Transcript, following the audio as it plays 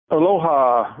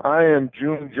Aloha, I am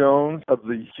June Jones of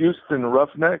the Houston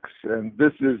Roughnecks, and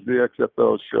this is the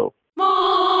XFL show.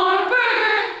 More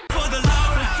burger for the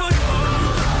love of football.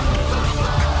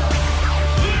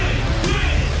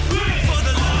 For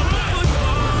the love of football. For the love of football.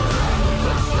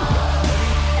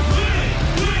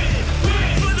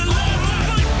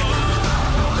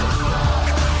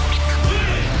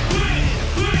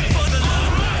 For the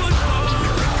love of football.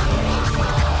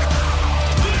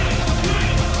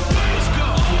 Let's go.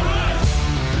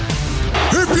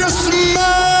 If you smell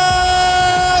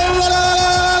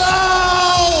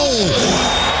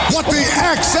what the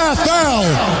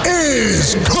XFL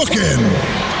is cooking.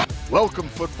 Welcome,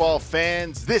 football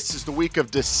fans. This is the week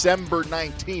of December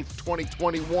 19th,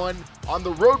 2021, on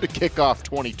the road to kickoff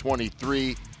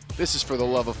 2023. This is For the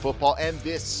Love of Football, and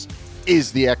this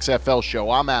is the XFL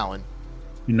show. I'm Alan.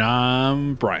 And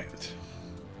I'm Bryant.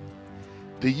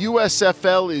 The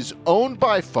USFL is owned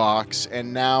by Fox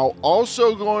and now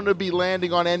also going to be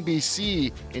landing on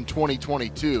NBC in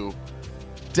 2022.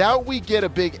 Doubt we get a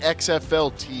big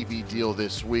XFL TV deal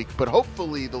this week, but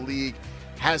hopefully the league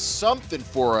has something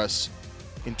for us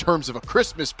in terms of a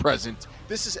Christmas present.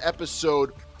 This is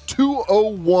episode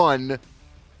 201,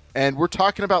 and we're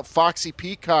talking about Foxy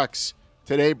Peacocks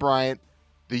today, Bryant.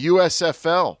 The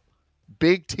USFL,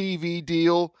 big TV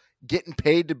deal, getting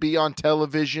paid to be on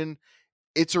television.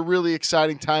 It's a really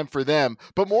exciting time for them.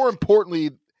 But more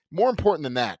important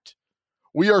than that,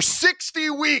 we are 60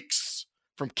 weeks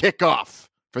from kickoff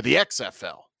for the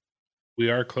XFL. We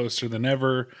are closer than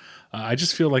ever. I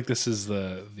just feel like this is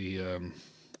the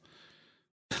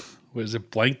what is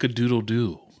it?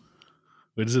 Blank-a-doodle-doo.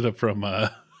 What is it from?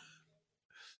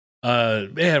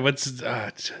 What's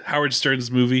Howard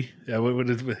Stern's movie? What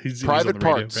is he's Private on the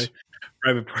Parts. radio, right?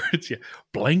 Private Parts. Yeah,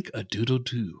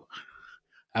 Blank-a-doodle-doo.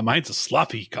 Mine's a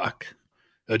sloppy cock.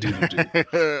 A doodle-doo.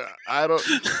 I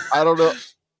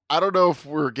don't know if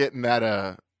we're getting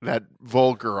that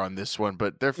vulgar on this one,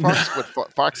 but they're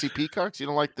Foxy Peacocks. You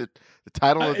don't like the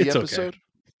title of the episode? Okay.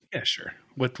 Yeah, sure.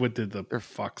 What did the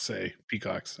Fox say?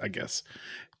 Peacocks, I guess.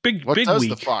 What big does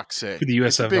week the Fox say for the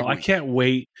USFL? I can't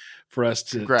wait for us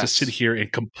to sit here and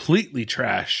completely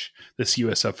trash this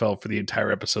USFL for the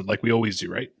entire episode, like we always do,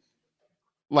 right?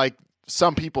 Like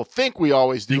some people think we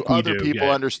always do. Other people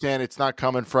understand it's not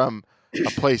coming from a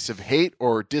place of hate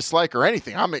or dislike or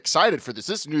anything. I'm excited for this.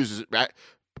 This news is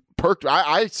perked.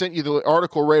 I sent you the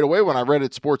article right away when I read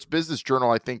it. Sports Business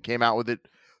Journal, I think, came out with it.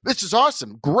 This is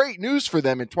awesome. Great news for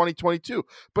them in 2022.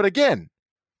 But again,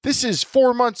 this is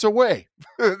 4 months away.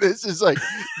 This is like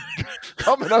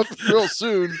coming up real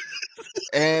soon.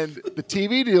 And the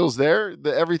TV deal's there.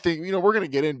 Everything, we're going to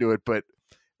get into it, but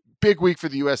big week for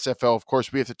the USFL. Of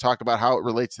course, we have to talk about how it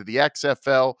relates to the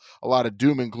XFL. A lot of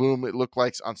doom and gloom, it looked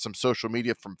like, on some social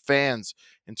media from fans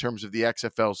in terms of the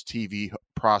XFL's TV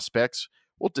prospects.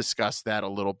 We'll discuss that a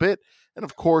little bit. And,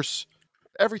 of course,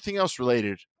 everything else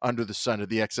related under the sun of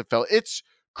the XFL. It's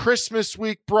Christmas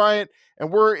week, Bryant, and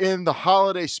we're in the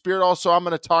holiday spirit. Also, I'm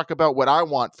going to talk about what I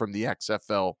want from the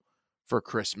XFL for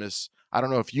Christmas. I don't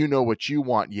know if you know what you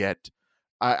want yet.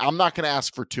 I'm not going to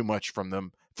ask for too much from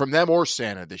them or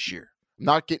Santa this year. I'm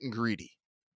not getting greedy.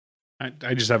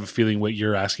 I just have a feeling what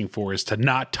you're asking for is to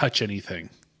not touch anything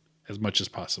as much as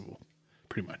possible,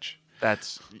 pretty much.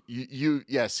 That's you.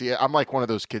 Yeah, see, I'm like one of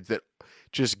those kids that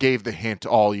just gave the hint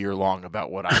all year long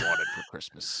about what I wanted for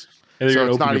Christmas. So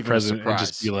it's not even present a surprise. And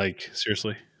just be like,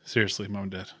 seriously, Mom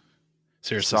and Dad.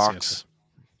 Seriously, Socks. Santa.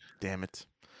 Damn it.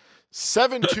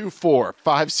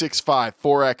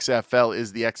 724-565-4XFL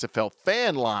is the XFL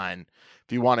fan line.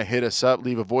 If you want to hit us up,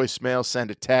 leave a voicemail, send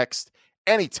a text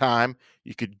anytime,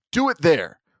 you could do it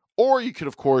there. Or you could,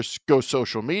 of course, go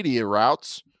social media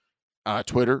routes,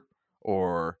 Twitter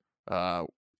or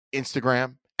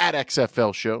Instagram at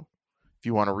XFL Show. If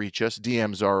you want to reach us,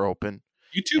 DMs are open.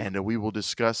 YouTube. And we will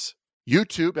discuss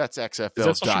YouTube. That's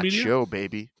XFL.show,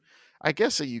 baby. I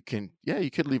guess that you could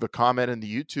leave a comment in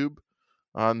the YouTube,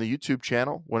 on the YouTube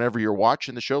channel whenever you're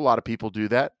watching the show. A lot of people do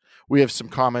that. We have some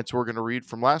comments we're going to read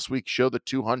from last week's show, the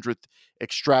 200th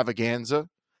extravaganza.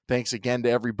 Thanks again to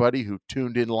everybody who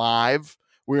tuned in live.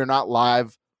 We are not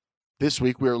live this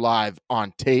week. We are live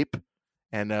on tape,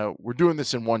 and we're doing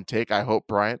this in one take, I hope,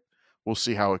 Bryant. We'll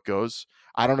see how it goes.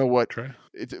 I don't know what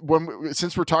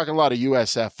since we're talking a lot of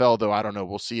USFL, though, I don't know.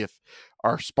 We'll see if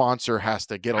our sponsor has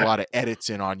to get a lot of edits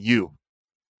in on you.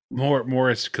 More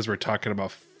is because we're talking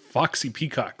about Foxy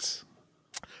Peacocks.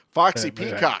 Foxy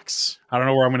Peacocks. I don't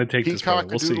know where I'm going to take this.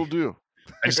 We'll see.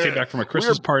 I just came back from a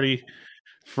Christmas party.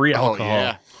 Free alcohol. Oh,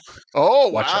 yeah. Oh,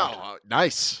 wow.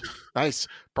 Nice.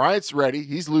 Bryant's ready.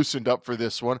 He's loosened up for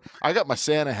this one. I got my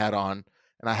Santa hat on,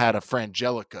 and I had a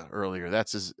Frangelica earlier.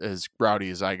 That's as rowdy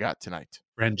as I got tonight.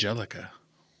 Frangelica.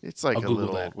 It's like I'll a Google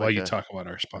little that while you talk about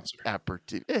our sponsor.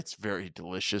 Aperitif. It's very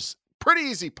delicious. Pretty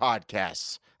Easy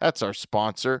Podcasts. That's our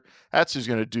sponsor. That's who's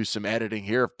going to do some editing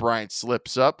here if Brian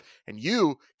slips up. And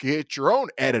you can get your own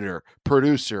editor,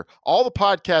 producer, all the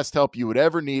podcast help you would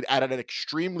ever need at an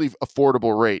extremely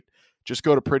affordable rate. Just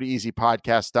go to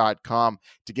prettyeasypodcast.com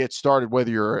to get started,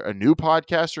 whether you're a new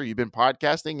podcaster, you've been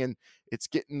podcasting, and it's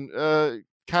getting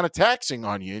kind of taxing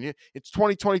on you. And it's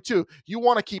 2022. You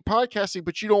want to keep podcasting,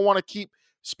 but you don't want to keep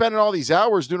spending all these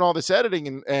hours doing all this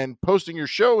editing and posting your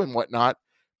show and whatnot.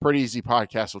 Pretty Easy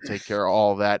Podcast will take care of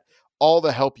all of that, all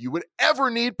the help you would ever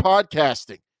need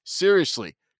podcasting.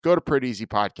 Seriously, go to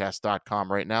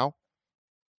prettyeasypodcast.com right now.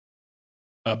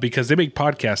 Because they make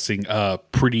podcasting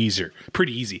pretty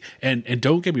easy. And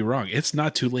don't get me wrong, it's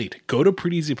not too late. Go to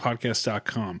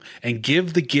prettyeasypodcast.com and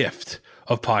give the gift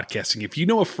of podcasting. If you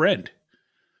know a friend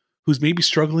who's maybe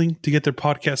struggling to get their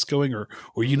podcast going, or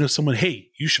you know someone, hey,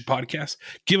 you should podcast,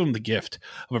 give them the gift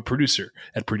of a producer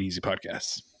at Pretty Easy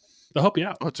Podcasts. They'll help you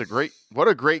out. Oh, what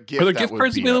a great gift. Are there gift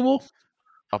cards available?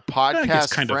 A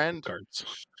podcast kind friend. Of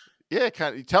cards. Yeah,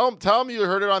 kind of. Tell them you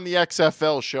heard it on the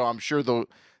XFL show. I'm sure they'll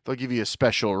give you a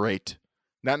special rate.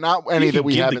 Not any that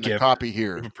we have in the copy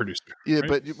here. Of a producer. Yeah, right?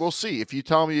 But we'll see. If you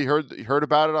tell me you heard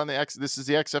about it on this is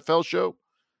the XFL show,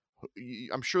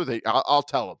 I'm sure I'll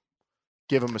tell them.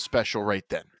 Give them a special rate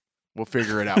then. We'll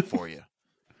figure it out for you.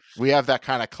 We have that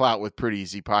kind of clout with Pretty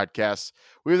Easy Podcasts.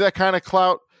 We have that kind of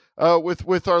clout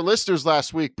with our listeners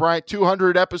last week. Brian,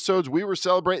 200 episodes. We were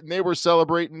celebrating. They were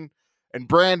celebrating. And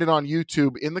Brandon on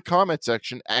YouTube in the comment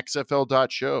section,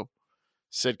 xfl.show,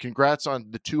 said, congrats on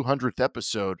the 200th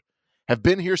episode. Have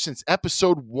been here since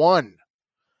episode 1.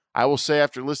 I will say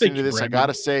after listening to this, Brandon. I got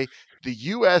to say the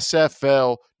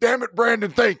USFL, damn it,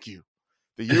 Brandon, thank you.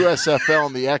 The USFL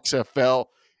and the XFL,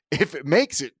 if it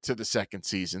makes it to the second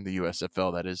season, the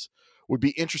USFL, that is, would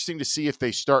be interesting to see if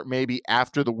they start maybe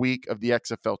after the week of the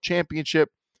XFL championship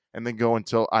and then go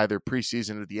until either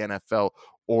preseason of the NFL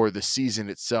or the season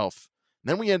itself. And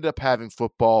then we end up having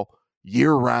football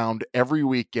year-round, every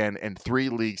weekend, and 3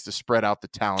 leagues to spread out the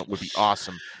talent would be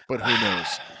awesome. But who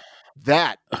knows?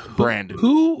 That, Brandon,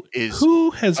 who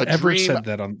has ever said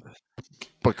that on?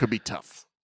 But could be tough.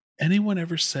 Anyone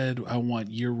ever said, I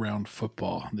want year-round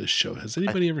football on this show? Has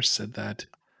anybody ever said that?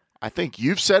 I think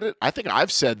you've said it. I think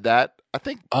I've said that. I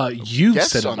think you've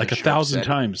said it like 1,000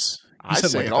 times. I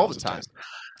say it all the time.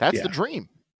 That's the dream.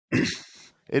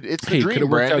 It's the dream, could it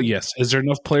work Brandon. out? Yes. Is there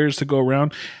enough players to go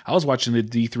around? I was watching the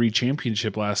D3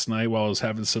 championship last night while I was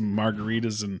having some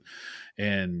margaritas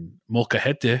and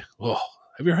molcajete. Oh,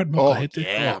 have you ever had molcajete? Oh,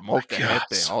 yeah,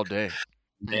 molcajete all day.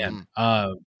 Man,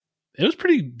 it was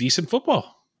pretty decent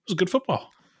football. It was good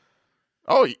football.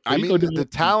 Oh, I mean, the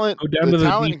talent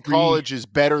in college is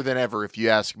better than ever, if you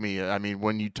ask me. I mean,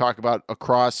 when you talk about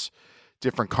across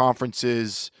different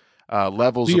conferences,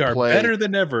 levels of play. We are better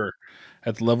than ever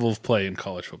at the level of play in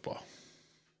college football.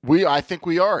 I think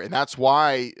we are, and that's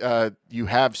why you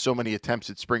have so many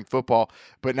attempts at spring football.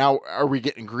 But now, are we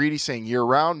getting greedy saying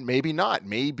year-round? Maybe not.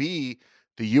 Maybe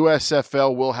the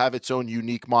USFL will have its own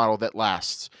unique model that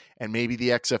lasts, and maybe the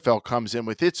XFL comes in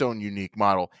with its own unique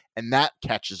model, and that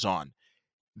catches on.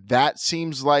 That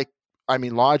seems like,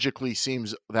 logically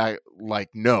seems that like,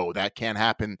 no, that can't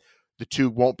happen. The two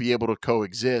won't be able to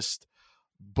coexist.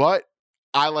 But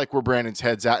I like where Brandon's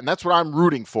head's at, and that's what I'm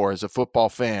rooting for as a football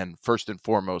fan, first and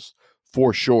foremost,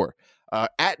 for sure.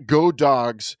 At Go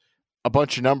Dogs, a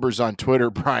bunch of numbers on Twitter,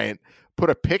 Bryant, put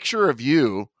a picture of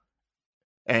you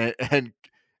and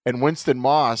Winston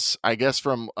Moss, I guess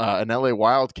from an LA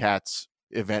Wildcats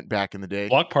event back in the day.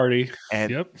 Block party.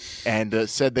 And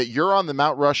said that you're on the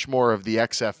Mount Rushmore of the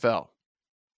XFL.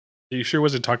 You sure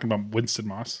wasn't talking about Winston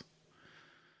Moss?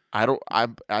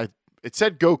 It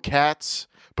said Go Cats,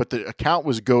 but the account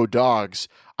was Go Dogs.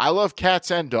 I love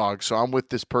cats and dogs, so I'm with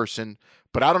this person,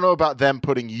 but I don't know about them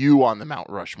putting you on the Mount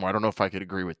Rushmore. I don't know if I could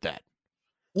agree with that.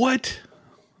 What?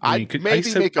 Make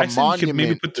a monument.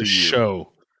 Maybe put the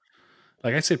show.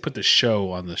 Like I said, put the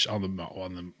show on the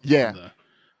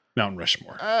Mount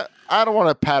Rushmore. I don't want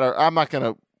to pat our. I'm not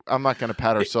gonna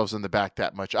pat ourselves in the back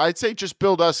that much. I'd say just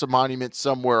build us a monument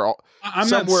somewhere.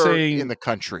 In the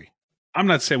country. I'm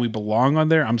not saying we belong on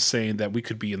there. I'm saying that we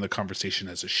could be in the conversation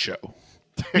as a show.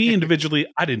 Me individually,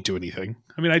 I didn't do anything.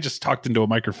 I just talked into a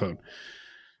microphone.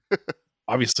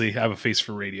 Obviously, I have a face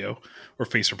for radio or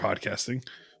face for podcasting.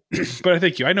 But I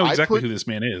thank you. I know exactly who this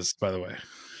man is, by the way.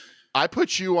 I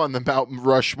put you on the Mount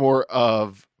Rushmore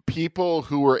of people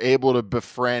who were able to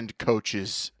befriend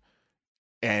coaches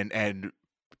and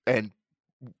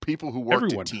people who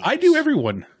worked at teams. I do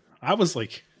everyone. I was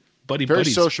like, buddy, very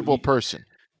sociable person.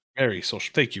 Very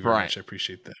social. Thank you very much. I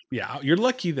appreciate that. Yeah, you're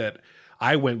lucky that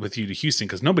I went with you to Houston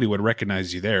because nobody would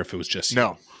recognize you there if it was just you.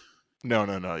 No.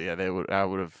 Yeah, they would. I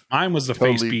would have. Mine was the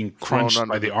face being crunched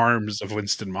by the arms of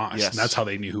Winston Moss. Yes. And that's how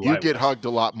they knew who I was. You get hugged a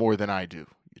lot more than I do.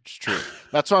 It's true.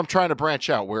 That's why I'm trying to branch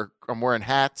out. I'm wearing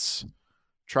hats.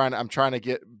 I'm trying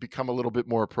to become a little bit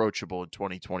more approachable in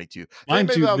 2022.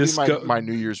 Maybe that'll be my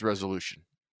New Year's resolution.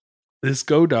 This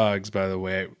Go Dogs, by the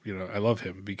way, I love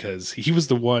him because he was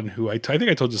the one who I think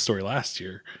I told the story last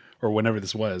year or whenever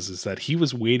this was, is that he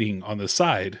was waiting on the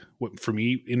side for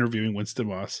me interviewing Winston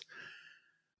Moss,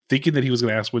 thinking that he was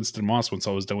going to ask Winston Moss once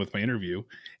I was done with my interview,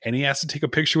 and he asked to take a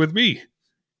picture with me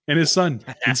and his son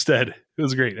instead. It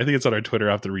was great. I think it's on our Twitter.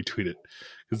 I have to retweet it.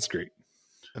 It's great.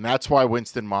 And that's why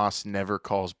Winston Moss never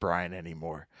calls Brian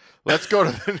anymore. Let's go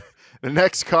to the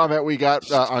next comment we got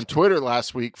on Twitter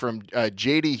last week from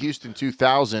JD Houston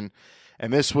 2000.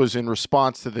 And this was in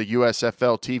response to the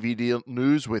USFL TV deal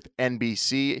news with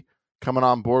NBC coming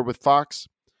on board with Fox.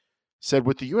 Said,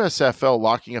 with the USFL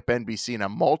locking up NBC in a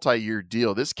multi-year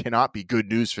deal, this cannot be good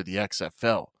news for the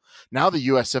XFL. Now the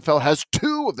USFL has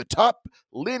 2 of the top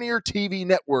linear TV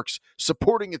networks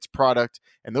supporting its product,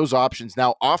 and those options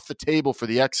now off the table for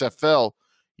the XFL.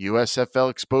 USFL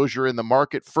exposure in the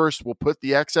market first will put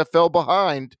the XFL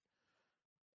behind.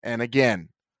 And again,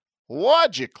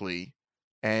 logically,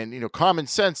 and common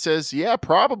sense says, yeah,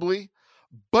 probably.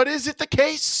 But is it the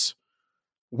case?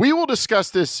 We will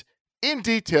discuss this in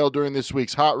detail during this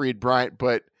week's Hot Read, Bryant,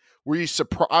 but were you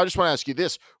surprised? I just want to ask you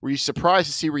this. Were you surprised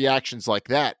to see reactions like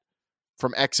that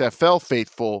from XFL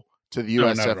faithful to the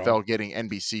USFL getting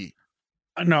NBC?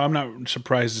 No, I'm not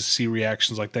surprised to see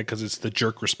reactions like that because it's the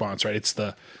jerk response, right? It's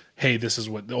the, hey, this is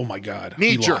what, oh my God,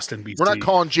 knee jerk. Lost NBC. We're not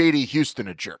calling JD Houston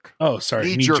a jerk. Oh,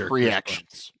 sorry. Knee jerk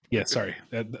reactions. Yeah, sorry.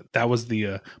 That was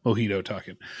the mojito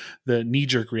talking. The knee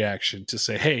jerk reaction to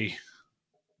say, hey,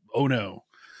 oh no.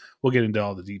 We'll get into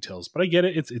all the details, but I get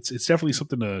it. It's definitely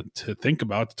something to think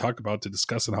about, to talk about, to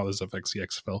discuss, and how this affects the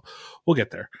XFL. We'll get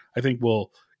there. I think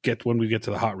we'll get when we get to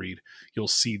the hot read. You'll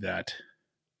see that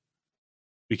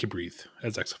we can breathe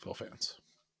as XFL fans.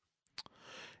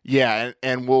 Yeah,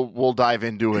 and we'll dive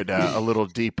into it a little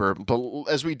deeper. But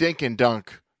as we dink and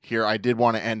dunk here, I did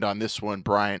want to end on this one,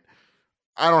 Bryant.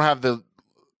 I don't have the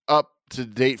up to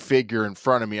date figure in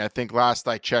front of me. I think last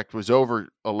I checked was over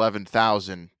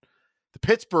 11,000. The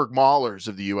Pittsburgh Maulers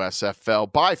of the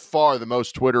USFL, by far the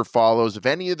most Twitter follows of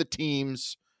any of the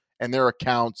teams and their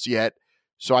accounts yet.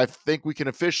 So I think we can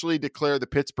officially declare the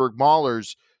Pittsburgh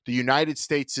Maulers the United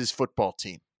States' football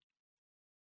team.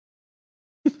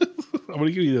 I'm going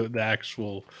to give you the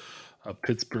actual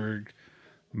Pittsburgh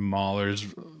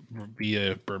Maulers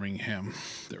via Birmingham.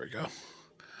 There we go.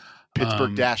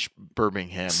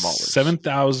 Pittsburgh-Birmingham Maulers.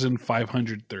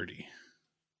 7,530.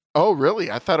 Oh, really?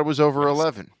 I thought it was over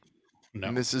 11. No.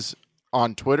 And this is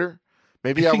on Twitter?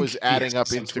 Maybe I was adding up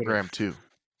Instagram too.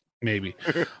 Maybe.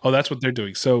 Oh, that's what they're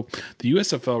doing. So the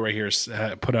USFL right here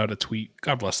put out a tweet.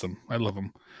 God bless them. I love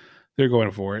them. They're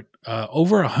going for it.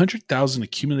 Over 100,000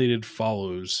 accumulated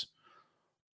follows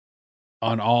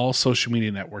on all social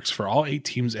media networks for all 8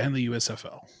 teams and the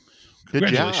USFL.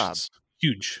 Congratulations.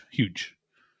 Good job. Huge.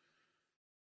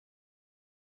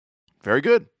 Very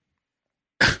good.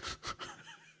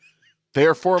 They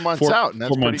are 4 months out. And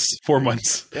that's 4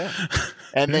 months. Yeah.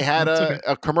 And they had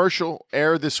a commercial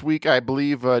air this week, I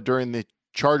believe, during the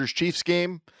Chargers-Chiefs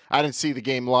game. I didn't see the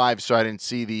game live, so I didn't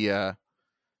see the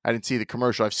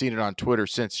commercial. I've seen it on Twitter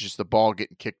since, just the ball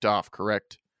getting kicked off,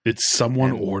 correct? Did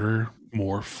someone order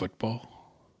more football?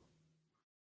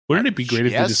 Wouldn't it be great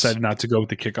if they decided not to go with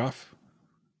the kickoff?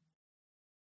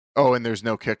 Oh, and there's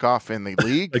no kickoff in the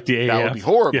league? Like the AAF. That would be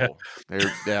horrible.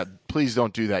 Yeah. Please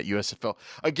don't do that, USFL.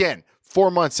 Again, 4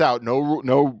 months out,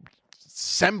 no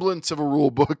semblance of a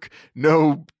rule book,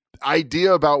 no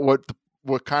idea about what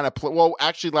kind of play. Well,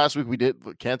 actually, last week we did.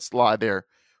 Can't lie there.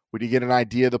 We did get an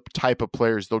idea of the type of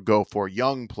players they'll go for.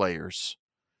 Young players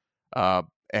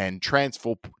and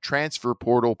transfer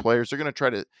portal players. They're going to try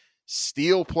to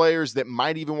steal players that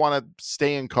might even want to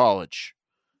stay in college.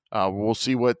 We'll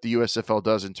see what the USFL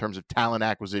does in terms of talent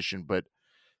acquisition, but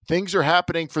things are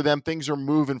happening for them. Things are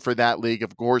moving for that league.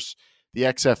 Of course, the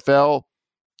XFL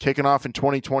kicking off in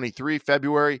 2023,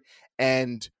 February.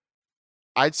 And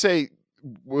I'd say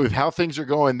with how things are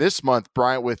going this month,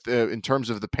 Bryant, with in terms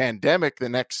of the pandemic, the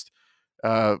next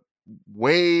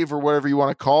wave or whatever you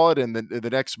want to call it, and the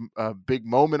next big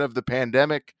moment of the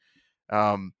pandemic,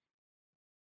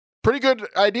 pretty good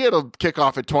idea to kick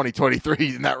off in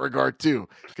 2023 in that regard too,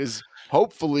 because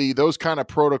hopefully those kind of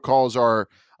protocols are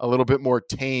a little bit more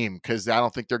tame because I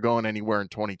don't think they're going anywhere in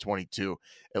 2022,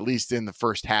 at least in the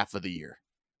first half of the year.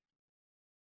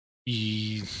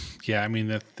 Yeah, I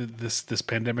mean this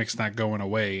pandemic's not going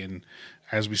away, and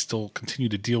as we still continue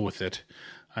to deal with it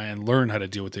and learn how to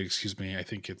deal with it, I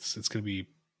think it's going to be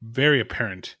very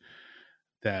apparent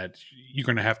that you're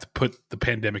going to have to put the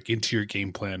pandemic into your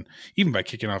game plan, even by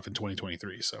kicking off in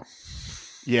 2023. So,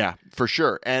 yeah, for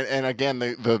sure. And again,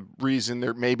 the reason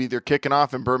they're kicking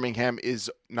off in Birmingham is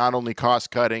not only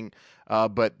cost cutting,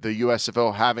 but the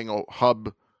USFL having a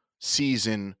hub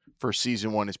season for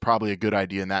season 1 is probably a good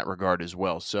idea in that regard as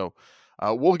well. So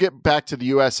we'll get back to the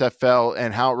USFL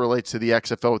and how it relates to the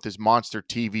XFL with this monster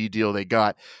TV deal they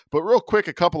got. But real quick,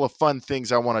 a couple of fun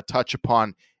things I want to touch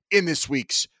upon in this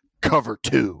week's Cover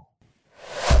 2.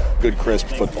 Good, crisp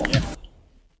football.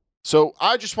 So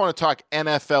I just want to talk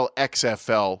NFL,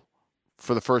 XFL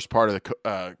for the first part of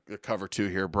the Cover 2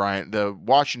 here, Brian. The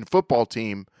Washington football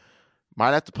team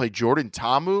might have to play Jordan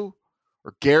Ta'amu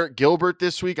or Garrett Gilbert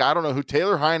this week. I don't know who.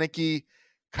 Taylor Heineke,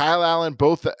 Kyle Allen,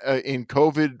 both in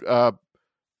COVID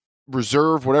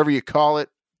reserve, whatever you call it.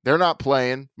 They're not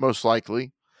playing, most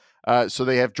likely. So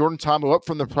they have Jordan Ta'amu up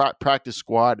from the practice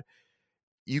squad.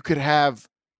 You could have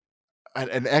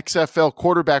an XFL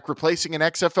quarterback replacing an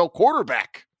XFL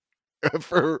quarterback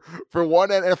for one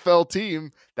NFL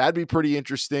team. That'd be pretty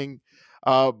interesting.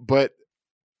 But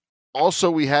also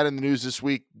we had in the news this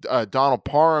week, Donald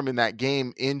Parham in that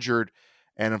game injured.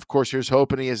 And of course, here's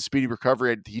hoping he has a speedy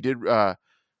recovery. He did, I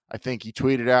think he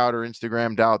tweeted out or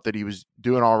Instagrammed out that he was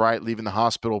doing all right, leaving the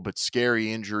hospital, but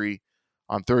scary injury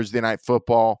on Thursday Night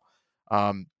Football.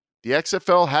 The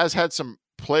XFL has had some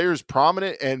players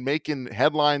prominent and making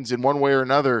headlines in one way or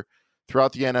another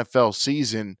throughout the NFL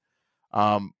season.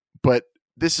 But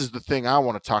this is the thing I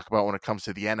want to talk about when it comes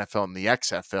to the NFL and the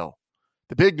XFL.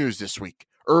 The big news this week,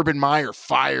 Urban Meyer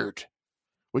fired.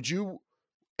 Would you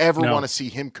ever want to see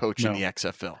him coach in the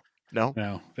XFL? No?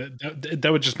 No. That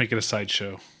would just make it a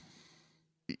sideshow.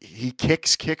 He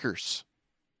kicks kickers,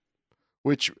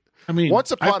 which, I mean, once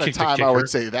upon a time, I would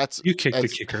say you kicked the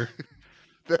kicker.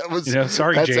 That was,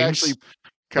 sorry, that's James. Actually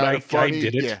kind of funny. I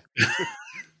did it. Yeah.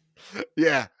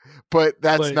 Yeah. But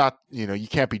that's not, you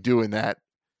can't be doing that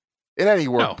in any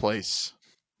workplace.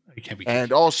 No, you can't be.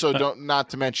 And also not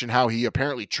to mention how he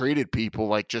apparently treated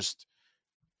people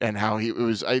and how it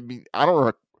was, I mean, I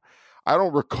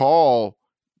don't recall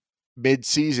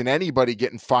mid-season anybody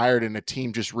getting fired and a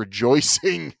team just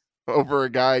rejoicing over a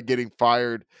guy getting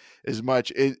fired as much.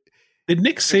 Did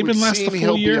Nick Saban last the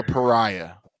full year? He'll be a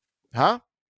pariah. Huh?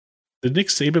 Did Nick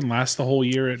Saban last the whole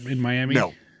year in Miami?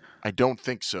 No, I don't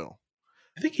think so.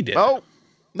 I think he did. Oh,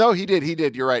 no, he did. He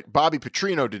did. You're right. Bobby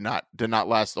Petrino did not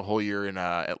last the whole year in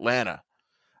Atlanta.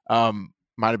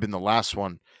 Might have been the last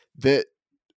one.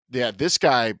 This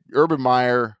guy, Urban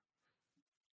Meyer,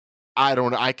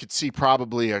 I could see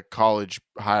probably a college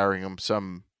hiring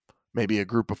him, maybe a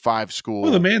group of 5 school.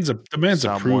 Well, the man's a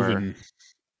proven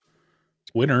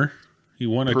winner. He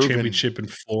won a championship in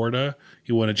Florida.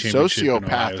 He won a championship in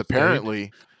Ohio apparently.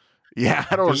 State. Yeah,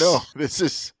 I don't know. This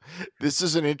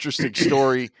is an interesting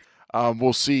story.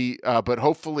 We'll see, but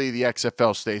hopefully the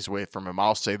XFL stays away from him.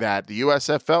 I'll say that. The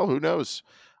USFL, who knows?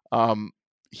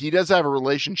 He does have a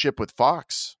relationship with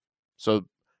Fox, so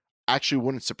actually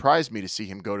wouldn't surprise me to see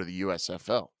him go to the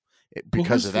USFL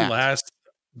because of that. The last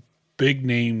big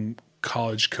name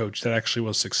college coach that actually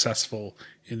was successful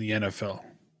in the NFL,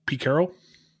 Pete Carroll.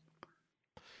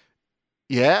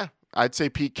 Yeah, I'd say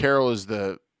Pete Carroll is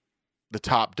the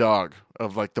top dog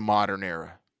of the modern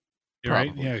era.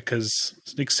 Right? Yeah, because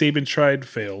Nick Saban tried,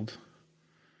 failed.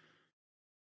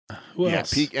 Who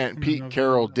else? Pete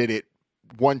Carroll did it,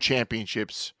 won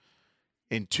championships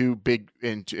in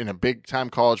in a big time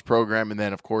college program, and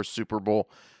then of course Super Bowl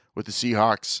with the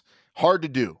Seahawks. Hard to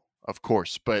do, of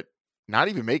course, but not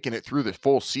even making it through the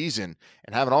full season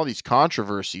and having all these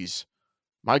controversies.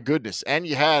 My goodness. And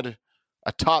you had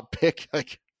a top pick,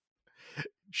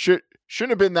 shouldn't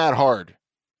have been that hard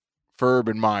for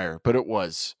Urban Meyer, but it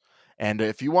was. And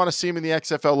if you want to see him in the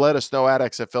XFL, let us know at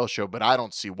XFL Show, but I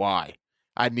don't see why.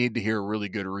 I'd need to hear a really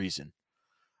good reason.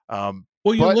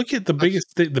 Well, you look at the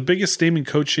biggest name in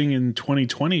coaching in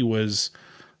 2020 was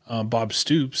Bob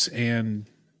Stoops, and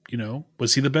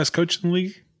was he the best coach in the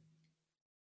league?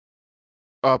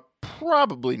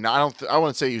 Probably not. I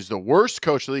wouldn't say he was the worst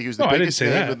coach in the league. He was the biggest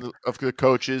name of the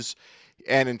coaches,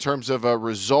 and in terms of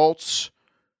results,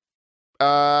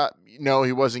 no,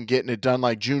 he wasn't getting it done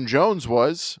like June Jones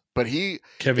was. But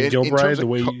Kevin Gilbride, the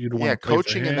way you'd want to play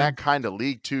coaching in that kind of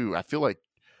league too. I feel like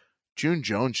June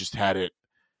Jones just had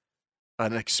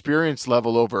an experience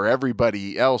level over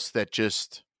everybody else that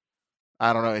just,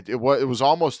 I don't know. It was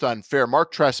almost unfair.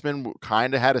 Mark Trestman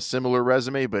kind of had a similar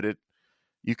resume, but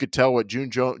you could tell what June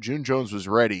Jones was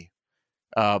ready.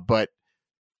 But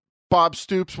Bob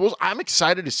Stoops, I'm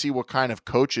excited to see what kind of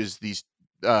coaches these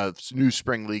new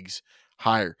spring leagues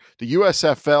hire. The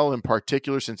USFL in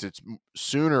particular, since it's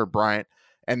sooner, Bryant,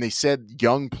 and they said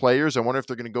young players. I wonder if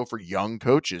they're going to go for young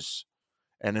coaches,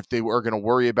 and if they were going to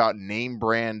worry about name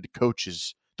brand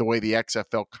coaches the way the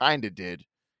XFL kind of did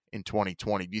in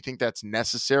 2020. Do you think that's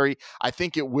necessary? I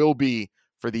think it will be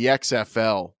for the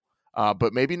XFL,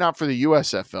 but maybe not for the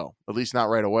USFL, at least not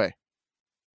right away.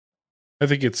 I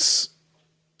think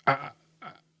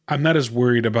I'm not as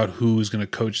worried about who's going to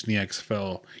coach in the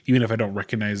XFL, even if I don't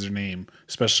recognize their name,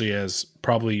 especially as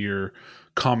probably your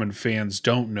common fans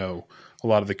don't know a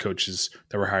lot of the coaches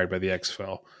that were hired by the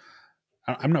XFL.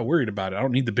 I'm not worried about it. I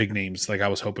don't need the big names like I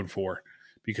was hoping for,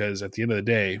 because at the end of the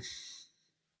day,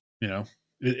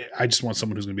 I just want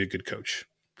someone who's going to be a good coach.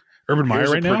 Urban Meyer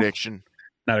right now, prediction.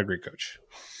 Not a great coach.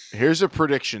 Here's a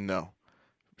prediction, though.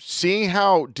 Seeing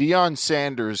how Deion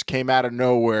Sanders came out of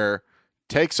nowhere,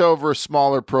 takes over a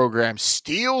smaller program,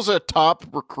 steals a top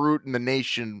recruit in the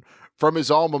nation from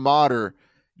his alma mater,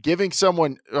 giving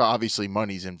someone, obviously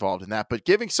money's involved in that, but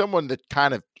giving someone the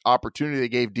kind of opportunity they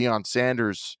gave Deion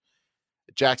Sanders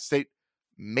at Jackson State,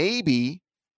 maybe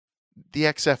the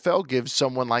XFL gives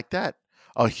someone like that,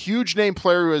 a huge name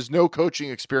player who has no coaching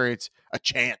experience, a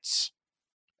chance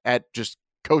at just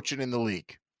coaching in the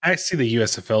league. I see the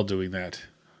USFL doing that.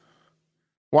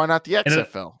 Why not the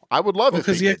XFL? I would love if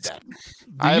they did that.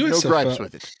 I have no gripes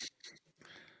with it.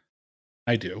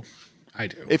 I do.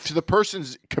 If the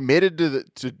person's committed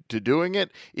to doing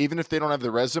it, even if they don't have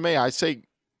the resume, I say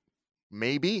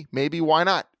maybe why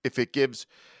not? If it gives,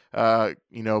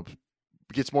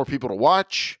 gets more people to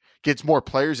watch, gets more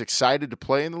players excited to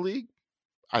play in the league,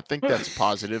 I think that's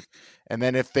positive. And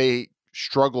then if they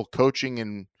struggle coaching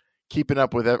and keeping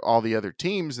up with all the other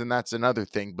teams, then that's another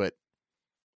thing. But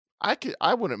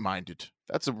I wouldn't mind it.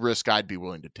 That's a risk I'd be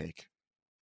willing to take.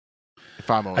 If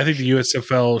I'm I think the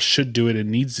USFL should do it and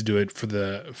needs to do it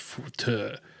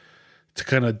to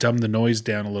kind of dumb the noise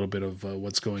down a little bit of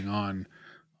what's going on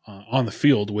the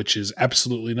field, which is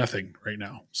absolutely nothing right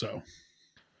now. So,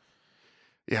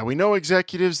 yeah, we know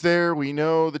executives there, we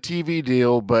know the TV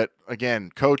deal, but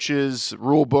again, coaches,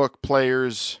 rule book,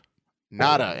 players,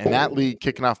 nada. And that league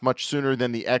kicking off much sooner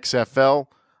than the XFL.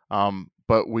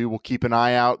 But we will keep an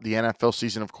eye out. The NFL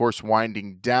season, of course,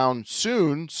 winding down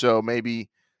soon, so maybe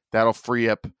that'll free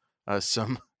up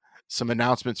some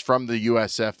announcements from the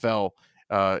USFL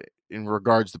in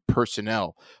regards to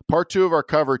personnel. Part 2 of our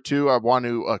cover, too, I want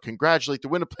to congratulate the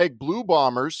Winnipeg Blue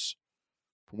Bombers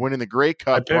for winning the Grey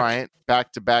Cup, Bryant,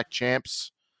 back-to-back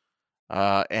champs.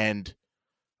 And,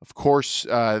 of course,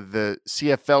 the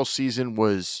CFL season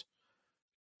was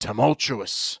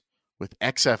tumultuous with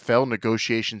XFL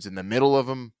negotiations in the middle of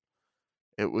them.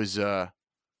 It was a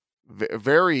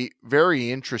very,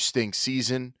 very interesting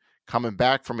season coming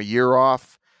back from a year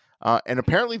off. And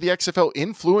apparently the XFL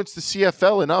influenced the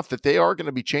CFL enough that they are going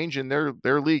to be changing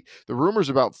their league. The rumors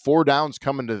about 4 downs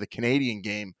coming to the Canadian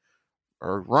game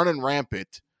are running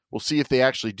rampant. We'll see if they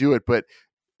actually do it. But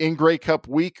in Grey Cup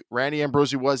week, Randy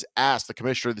Ambrosie was asked, the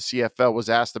commissioner of the CFL was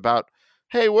asked about,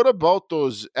 hey, what about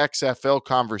those XFL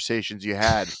conversations you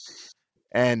had?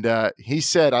 And he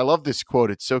said, I love this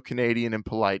quote. It's so Canadian and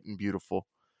polite and beautiful.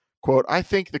 Quote, I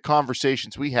think the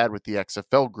conversations we had with the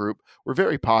XFL group were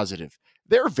very positive.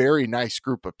 They're a very nice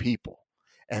group of people.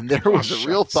 And there was a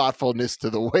real thoughtfulness to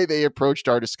the way they approached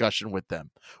our discussion with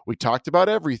them. We talked about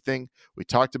everything. We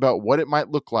talked about what it might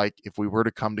look like if we were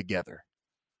to come together.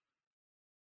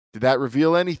 Did that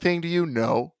reveal anything to you?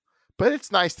 No. But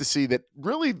it's nice to see that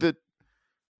really the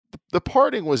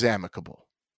parting was amicable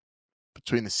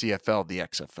between the CFL and the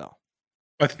XFL.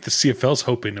 I think the CFL's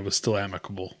hoping it was still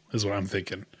amicable, is what I'm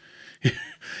thinking.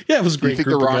 Yeah, it was a great. You think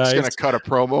The Rock's going to cut a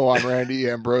promo on Randy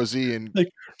Ambrosie in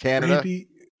Canada? Randy...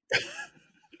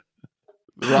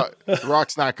 The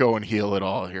Rock's not going heel at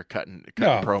all here, cutting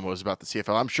promos about the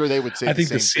CFL. I'm sure they would say the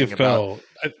same thing about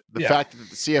the fact that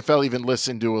the CFL even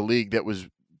listened to a league that was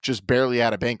just barely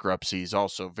out of bankruptcy is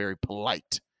also very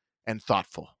polite and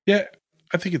thoughtful. Yeah,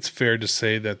 I think it's fair to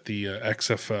say that the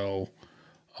XFL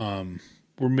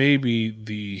were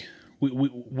maybe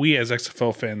we as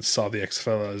XFL fans saw the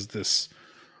XFL as this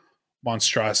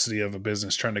monstrosity of a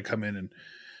business trying to come in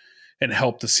and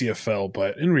help the CFL,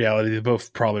 but in reality, they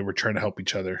both probably were trying to help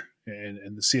each other.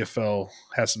 And the CFL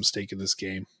has some stake in this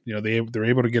game. You know, they're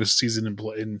able to get a season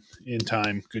in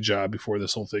time. Good job before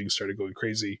this whole thing started going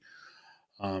crazy.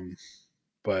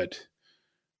 But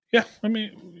yeah, I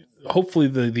mean, hopefully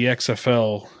the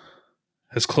XFL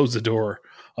has closed the door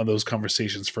on those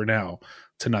conversations for now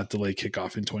to not delay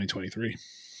kickoff in 2023.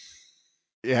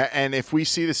 Yeah, and if we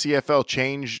see the CFL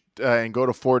change and go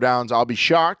to 4 downs, I'll be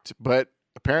shocked. But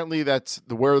apparently that's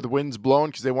where the wind's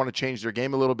blowing because they want to change their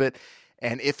game a little bit.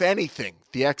 And if anything,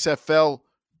 the XFL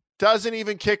doesn't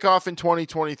even kick off in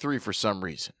 2023 for some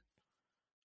reason.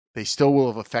 They still will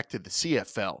have affected the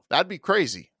CFL. That'd be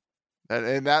crazy.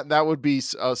 And that would be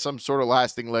some sort of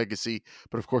lasting legacy.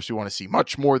 But of course, we want to see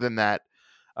much more than that.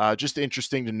 Just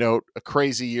interesting to note, a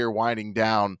crazy year winding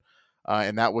down.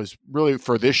 And that was really,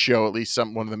 for this show, at least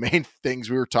one of the main things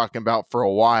we were talking about for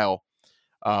a while.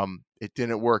 It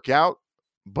didn't work out,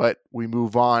 but we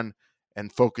move on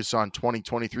and focus on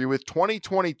 2023. With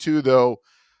 2022, though,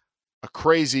 a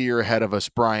crazy year ahead of us,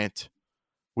 Bryant.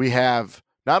 We have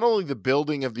not only the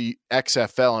building of the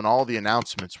XFL and all the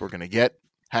announcements we're going to get,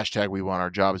 hashtag we want our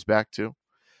jobs back too,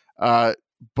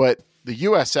 but the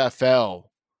USFL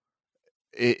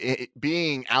it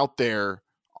being out there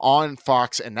on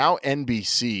Fox and now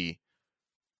NBC.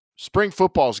 Spring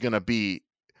football is going to be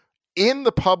in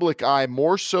the public eye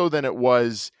more so than it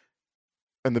was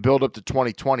in the build up to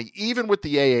 2020, even with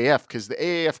the AAF, because the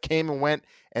AAF came and went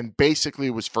and basically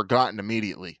was forgotten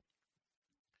immediately.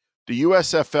 The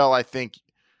USFL, I think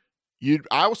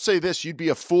I will say this, you'd be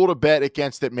a fool to bet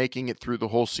against it making it through the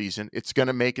whole season. It's going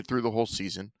to make it through the whole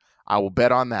season. I will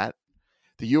bet on that.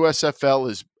 The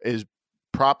USFL is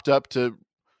propped up to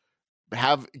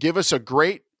give us a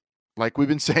great, like we've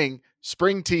been saying,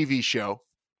 spring TV show,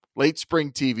 late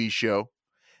spring TV show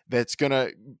that's going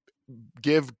to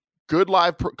give good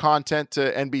live content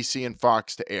to NBC and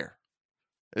Fox to air.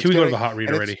 Can we go to the hot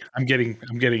read already? I'm getting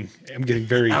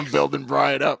very. I'm building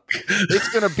Brian up. It's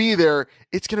going to be there.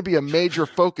 It's going to be a major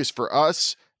focus for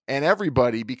us and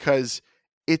everybody because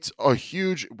it's a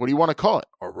huge. What do you want to call it?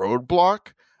 A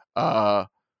roadblock,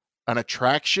 an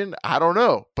attraction? I don't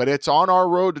know, but it's on our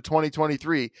road to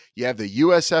 2023. You have the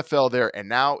USFL there, and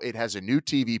now it has a new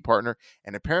TV partner,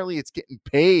 and apparently it's getting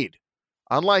paid,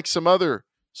 unlike some other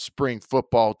spring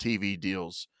football TV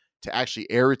deals, to actually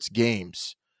air its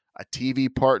games. A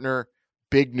TV partner,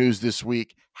 big news this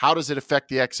week. How does it affect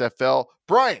the XFL?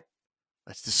 Brian,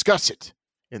 let's discuss it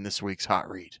in this week's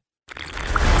Hot Read.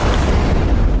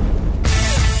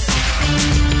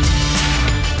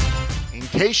 In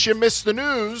case you missed the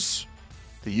news,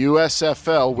 the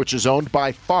USFL, which is owned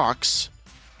by Fox,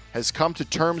 has come to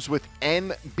terms with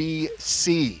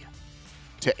NBC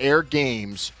to air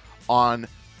games on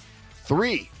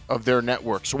 3 of their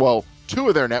networks. Well, 2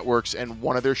 of their networks and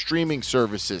 1 of their streaming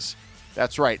services.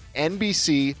 That's right,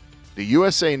 NBC, the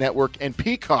USA Network, and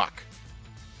Peacock.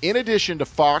 In addition to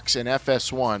Fox and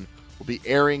FS1, will be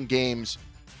airing games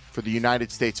for the United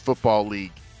States Football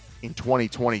League in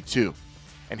 2022.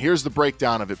 And here's the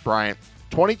breakdown of it, Bryant.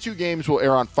 22 games will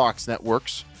air on Fox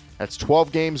networks. That's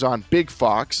 12 games on Big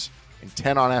Fox and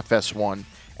 10 on FS1.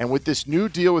 And with this new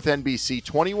deal with NBC,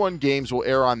 21 games will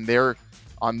air on their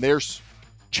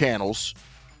channels.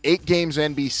 8 games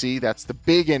NBC, that's the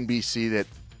big NBC that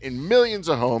in millions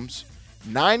of homes.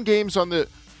 9 games on the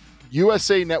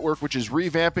USA Network, which is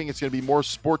revamping. It's going to be more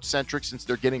sports-centric since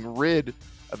they're getting rid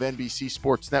of NBC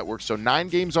Sports Network. So 9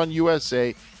 games on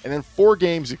USA, and then 4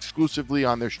 games exclusively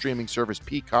on their streaming service,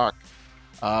 Peacock.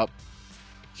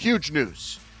 Huge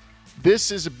news.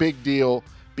 This is a big deal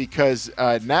because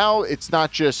now it's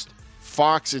not just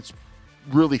Fox, it's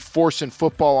really forcing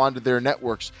football onto their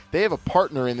networks. They have a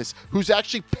partner in this who's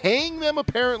actually paying them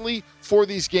apparently for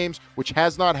these games, which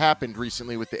has not happened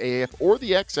recently with the AAF or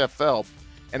the XFL.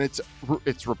 And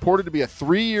it's reported to be a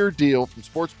 3-year deal from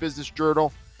Sports Business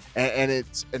Journal, and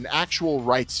it's an actual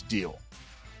rights deal,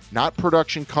 not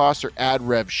production costs or ad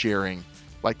rev sharing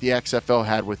like the XFL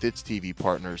had with its TV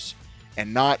partners,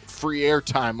 and not free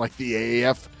airtime like the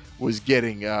AAF was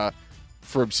getting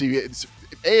from CBS.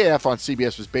 AAF on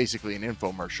CBS was basically an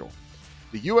infomercial.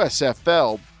 The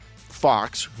USFL,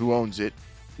 Fox, who owns it,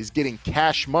 is getting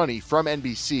cash money from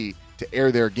NBC to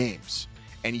air their games.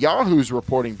 And Yahoo's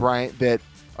reporting, Bryant, that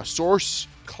a source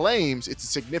claims it's a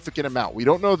significant amount. We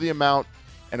don't know the amount.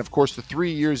 And of course, the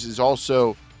 3 years is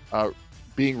also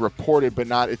being reported, but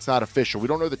it's not official. We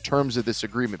don't know the terms of this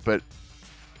agreement, but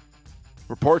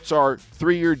reports are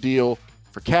 3-year deal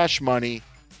for cash money,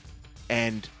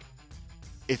 and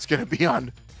it's going to be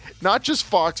on not just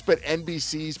Fox, but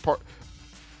NBC's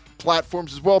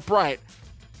platforms as well. Bryant,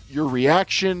 your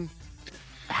reaction,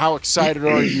 how excited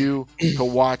are you to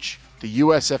watch the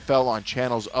USFL on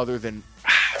channels other than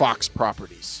Fox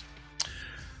properties?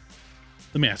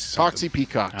 Let me ask you something. Foxy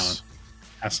Peacocks.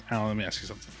 Alan, let me ask you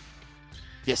something.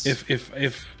 Yes. If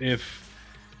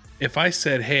I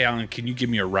said, hey, Alan, can you give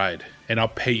me a ride? And I'll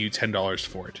pay you $10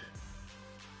 for it.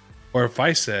 or if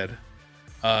I said,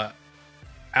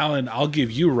 Alan, I'll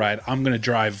give you a ride. I'm going to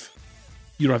drive.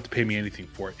 You don't have to pay me anything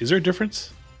for it. Is there a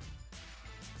difference?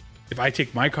 If I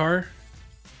take my car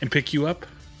and pick you up,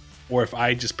 or if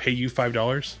I just pay you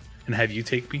 $5 and have you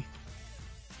take me?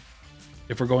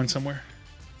 If we're going somewhere?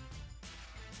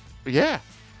 Yeah.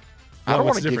 I don't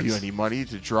want to give you any money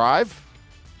to drive.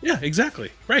 Yeah,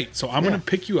 exactly. Right. So I'm going to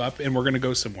pick you up and we're going to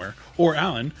go somewhere. Or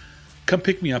Alan, come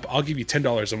pick me up. I'll give you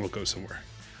 $10 and we'll go somewhere.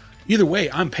 Either way,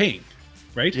 I'm paying.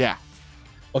 Right? Yeah.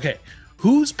 Okay.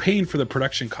 Who's paying for the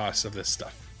production costs of this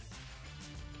stuff?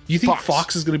 You think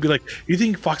Fox is going to be like,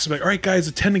 all right, guys,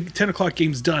 the 10 o'clock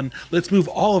game's done. Let's move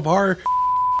all of our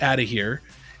out of here.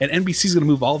 And NBC's going to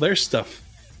move all their stuff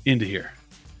into here.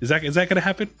 Is that going to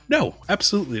happen? No,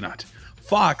 absolutely not.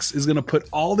 Fox is going to put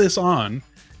all this on,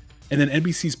 and then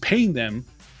NBC's paying them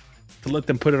to let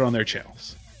them put it on their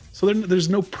channels. So there's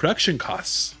no production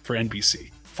costs for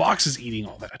NBC. Fox is eating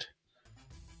all that.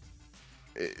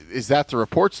 Is that the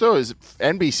reports, though? Is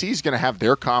NBC's going to have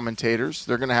their commentators?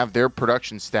 They're going to have their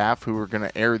production staff who are going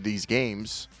to air these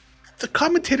games. The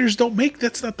commentators don't make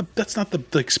that's not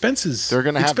the expenses. They're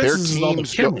going to have their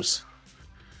teams. Cameras.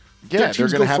 Yeah, they're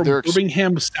going to have their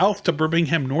Birmingham South to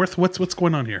Birmingham North. What's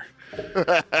going on here?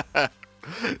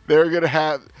 They're going to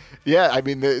have. Yeah, I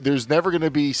mean, there's never going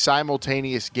to be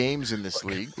simultaneous games in this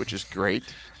league, which is great.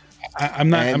 I'm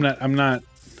not.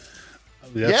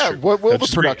 Yeah, true. What will that's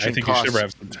the production cost?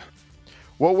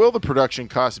 What will the production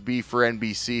cost be for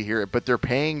NBC here? But they're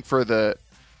paying for the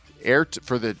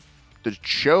for the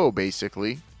show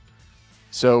basically.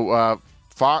 So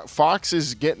Fox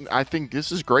is getting. I think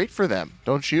this is great for them,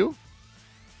 don't you?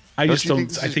 I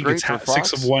think it's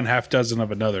 6 of one, half dozen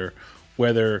of another.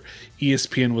 Whether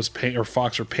ESPN was paying or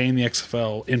Fox were paying the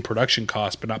XFL in production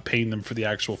costs, but not paying them for the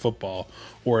actual football,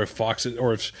 or if Fox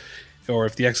or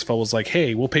if the XFL was like,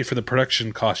 hey, we'll pay for the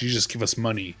production costs, you just give us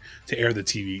money to air the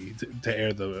TV, to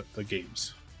air the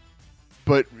games.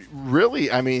 But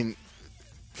really, I mean,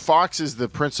 Fox is the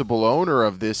principal owner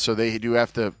of this, so they do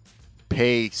have to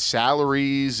pay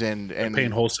salaries and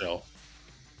paying wholesale.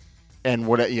 And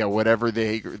whatever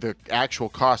the actual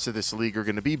costs of this league are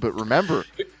going to be. But remember,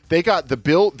 they got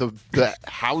the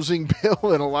housing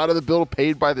bill and a lot of the bill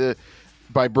paid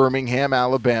by Birmingham,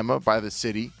 Alabama, by the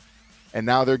city. And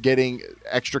now they're getting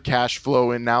extra cash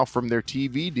flow in now from their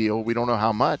TV deal. We don't know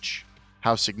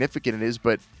how significant it is,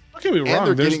 but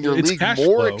they're getting their league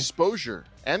more exposure.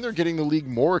 And they're getting the league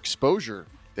more exposure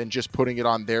than just putting it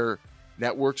on their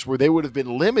networks, where they would have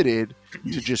been limited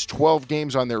to just 12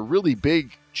 games on their really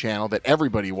big channel that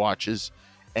everybody watches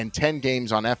and 10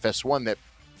 games on FS1 that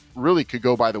really could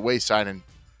go by the wayside and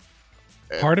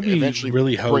part of me eventually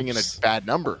really bring in a bad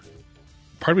number.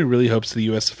 Part of me really hopes the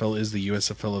USFL is the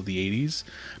USFL of the 80s,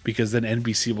 because then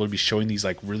NBC will be showing these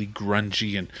like really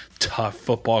grungy and tough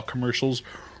football commercials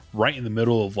right in the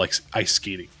middle of like ice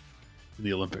skating in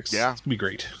the Olympics. Yeah, it's gonna be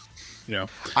great. Now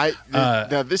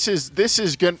this is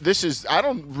I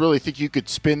don't really think you could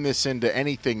spin this into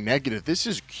anything negative. This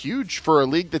is huge for a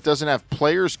league that doesn't have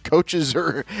players, coaches,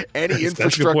 or any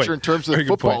infrastructure in terms of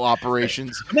football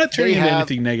operations. I'm not turning into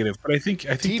anything negative, but I think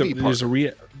there's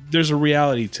a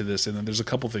reality to this, and then there's a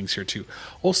couple things here too.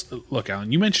 Also, look,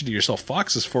 Alan, you mentioned to yourself,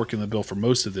 Fox is forking the bill for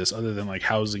most of this, other than like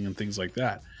housing and things like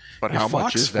that. But how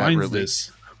much is that really?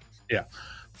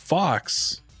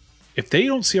 Fox. If they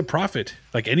don't see a profit,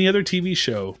 like any other TV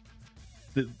show,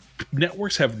 the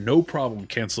networks have no problem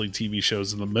canceling TV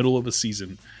shows in the middle of a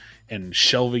season and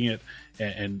shelving it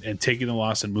and taking the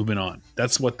loss and moving on.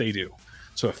 That's what they do.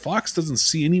 So if Fox doesn't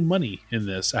see any money in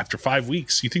this after 5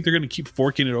 weeks, you think they're going to keep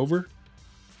forking it over?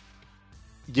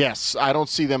 Yes, I don't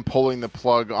see them pulling the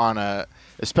plug on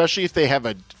especially if they have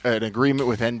an agreement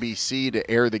with NBC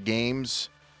to air the games.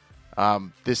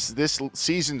 This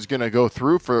season's going to go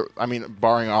through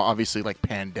barring obviously like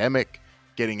pandemic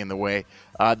getting in the way.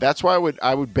 That's why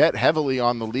I would bet heavily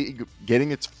on the league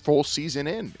getting its full season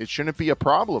in. It shouldn't be a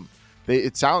problem.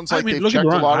 It sounds like they've checked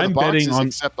a lot of the boxes,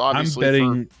 except obviously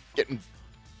for getting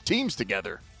teams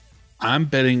together. I'm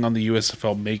betting on the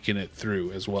USFL making it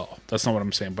through as well. That's not what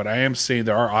I'm saying, but I am saying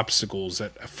there are obstacles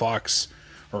that Fox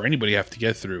or anybody have to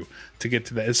get through to get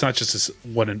to that. It's not just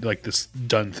this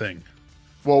done thing.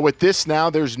 Well, with this now,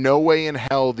 there's no way in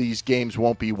hell these games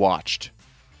won't be watched.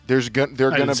 They're going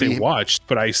to be watched,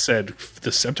 but I said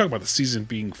this. I'm talking about the season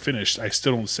being finished. I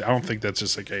don't think that's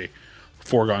just like a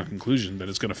foregone conclusion that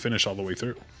it's going to finish all the way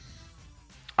through.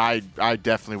 I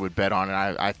definitely would bet on it.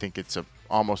 I think it's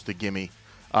almost a gimme.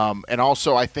 And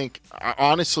also, I think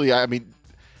honestly, I mean,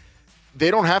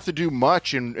 they don't have to do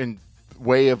much in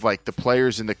way of like the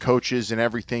players and the coaches and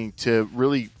everything to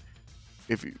really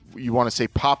if you want to say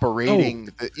pop a rating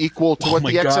equal to what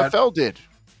the XFL did.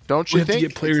 Don't you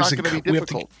think? Players it's not going to be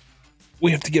difficult.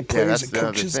 We have to get players and that's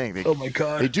coaches. The thing. Oh my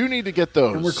God. They do need to get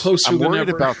those. And we're closer I'm than worried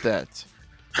ever. about that.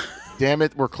 Damn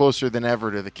it, we're closer than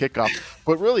ever to the kickoff.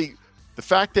 But really, the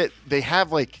fact that they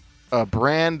have like a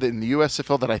brand in the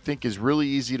USFL that I think is really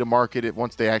easy to market it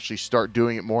once they actually start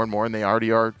doing it more and more, and they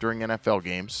already are during NFL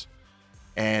games.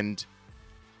 And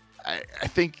I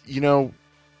think,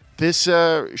 this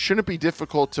shouldn't be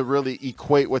difficult to really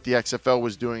equate what the XFL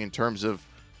was doing in terms of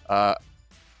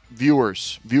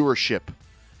viewership.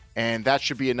 And that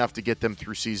should be enough to get them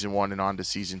through season 1 and on to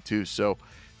season 2. So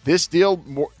this deal,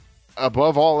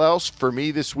 above all else, for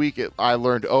me this week, I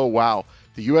learned, oh, wow,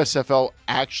 the USFL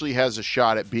actually has a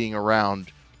shot at being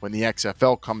around when the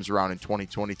XFL comes around in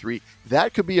 2023.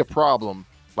 That could be a problem,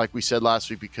 like we said last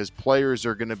week, because players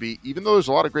are going to be, even though there's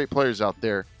a lot of great players out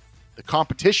there, the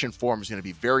competition for them is going to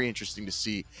be very interesting to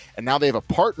see. And now they have a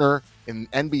partner in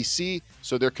NBC,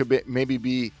 so there could maybe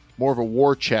be more of a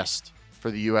war chest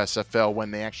for the USFL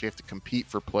when they actually have to compete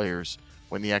for players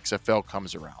when the XFL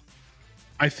comes around.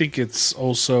 I think it's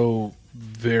also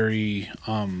very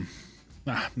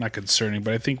not concerning,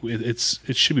 but I think it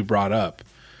should be brought up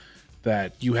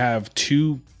that you have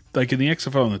two, like in the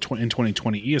XFL in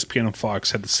 2020, ESPN and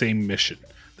Fox had the same mission,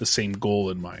 the same goal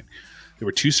in mind. There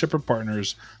were two separate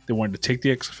partners. They wanted to take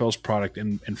the XFL's product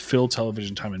and fill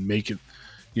television time and make it,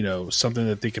 something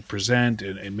that they could present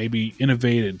and maybe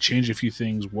innovate and change a few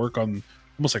things, work on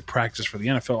almost like practice for the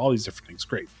NFL, all these different things.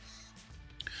 Great.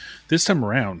 This time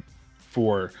around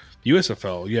for the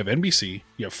USFL, you have NBC,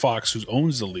 you have Fox, who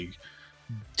owns the league.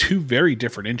 Two very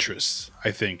different interests,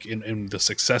 I think, in the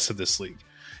success of this league.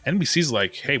 NBC's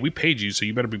like, hey, we paid you, so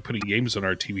you better be putting games on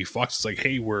our TV. Fox is like,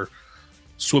 hey, we're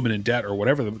swimming in debt, or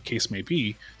whatever the case may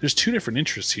be. There's two different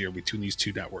interests here between these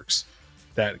two networks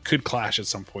that could clash at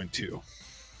some point too,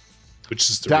 which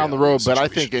is down the road. But I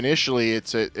think initially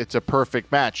it's a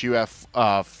perfect match. You have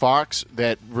Fox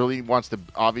that really wants to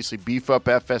obviously beef up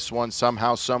FS1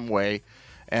 somehow, some way,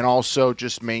 and also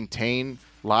just maintain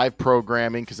live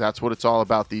programming, because that's what it's all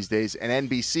about these days. And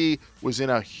NBC was in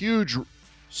a huge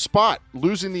spot,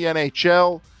 losing the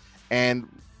NHL and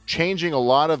changing a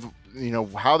lot of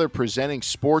how they're presenting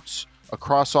sports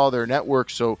across all their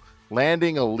networks. So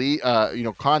landing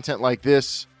a content like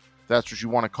this, that's what you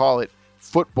want to call it,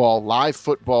 football, live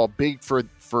football, big for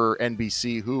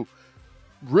NBC, who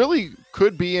really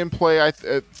could be in play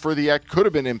could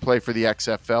have been in play for the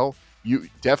XFL.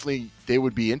 They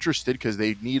would be interested because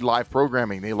they need live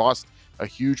programming. They lost a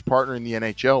huge partner in the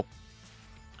NHL.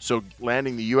 So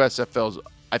landing the USFL is,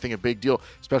 I think, a big deal,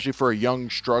 especially for a young,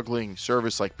 struggling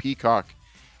service like Peacock.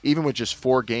 Even with just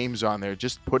 4 games on there,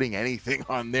 just putting anything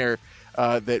on there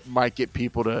that might get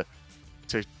people to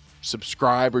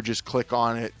subscribe or just click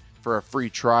on it for a free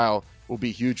trial will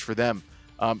be huge for them.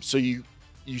 So you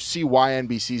see why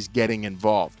NBC's getting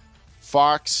involved.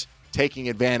 Fox taking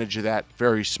advantage of that,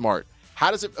 very smart. How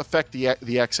does it affect the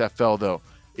XFL, though?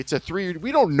 It's a 3-year.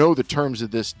 We don't know the terms of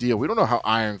this deal. We don't know how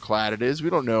ironclad it is. We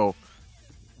don't know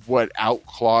what out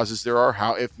clauses there are,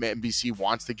 how if NBC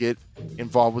wants to get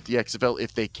involved with the XFL,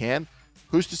 if they can.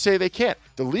 Who's to say they can't?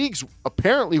 The leagues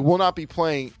apparently will not be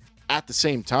playing at the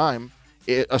same time,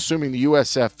 assuming the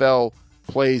USFL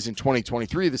plays in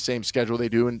 2023 the same schedule they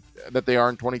do that they are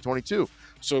in 2022.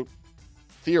 So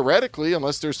theoretically,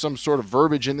 unless there's some sort of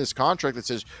verbiage in this contract that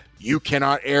says you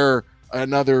cannot air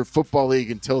another football league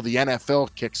until the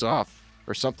NFL kicks off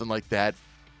or something like that,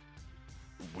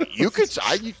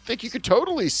 I think you could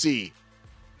totally see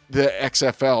the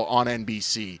XFL on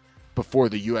NBC before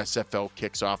the USFL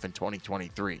kicks off in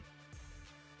 2023.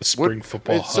 The spring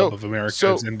football hub of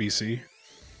America is NBC.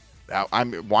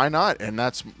 Why not? And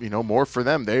that's more for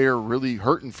them. They are really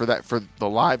hurting for that, for the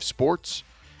live sports.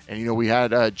 And we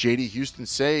had JD Houston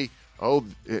say,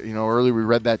 earlier we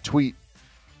read that tweet.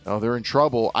 Oh, they're in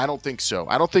trouble. I don't think so.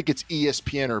 I don't think it's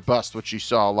ESPN or bust, which you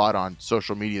saw a lot on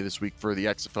social media this week for the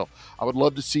XFL. I would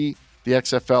love to see the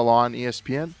XFL on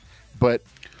ESPN, but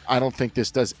I don't think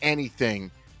this does anything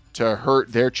to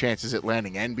hurt their chances at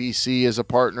landing NBC as a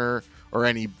partner or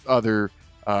any other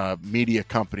media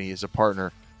company as a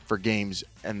partner for games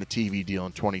and the TV deal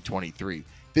in 2023.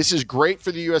 This is great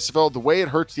for the USFL. The way it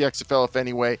hurts the XFL, if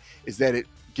any way, is that it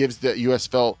gives the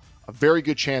USFL a very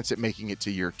good chance at making it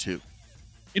to year 2.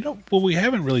 What we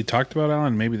haven't really talked about,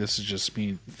 Alan, maybe this is just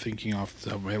me thinking off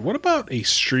the top of my head. What about a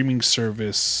streaming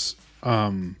service?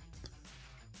 Maybe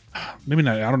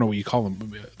not. I don't know what you call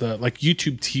them. Like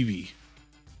YouTube TV,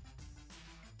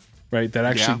 right? That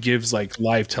actually gives like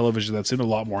live television. That's in a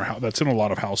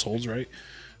lot of households, right?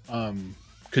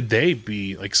 Could they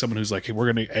be like someone who's like, hey,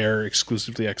 we're going to air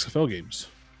exclusively XFL games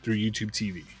through YouTube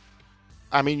TV?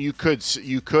 I mean, you could,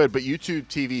 but YouTube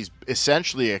TV is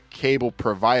essentially a cable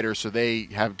provider, so they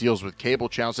have deals with cable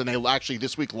channels, and they actually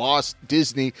this week lost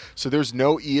Disney, so there's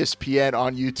no ESPN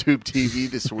on YouTube TV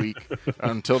this week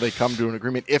until they come to an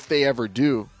agreement, if they ever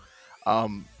do.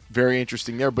 Very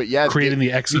interesting there, but yeah, creating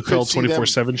the XFL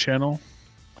 24/7 channel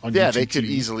on YouTube they could TV.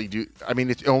 easily do. I mean,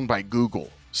 it's owned by Google,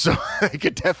 so they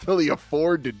could definitely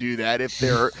afford to do that if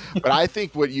they're. But I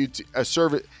think what a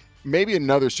service. Maybe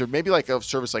another service, maybe like a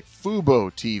service like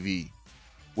Fubo TV,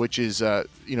 which is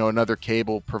another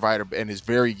cable provider and is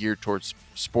very geared towards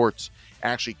sports,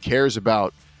 actually cares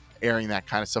about airing that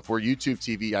kind of stuff. Where YouTube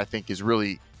TV, I think, is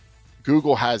really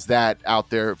Google has that out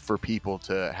there for people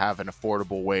to have an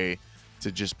affordable way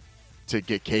to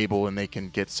get cable, and they can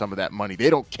get some of that money. They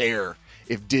don't care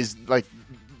if Disney, like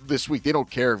this week, they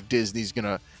don't care if Disney's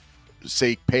gonna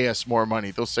say pay us more money.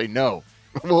 They'll say no,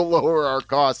 we'll lower our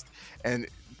cost, and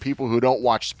people who don't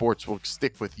watch sports will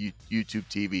stick with YouTube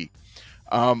TV.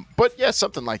 But yeah,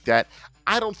 something like that.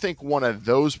 I don't think one of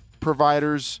those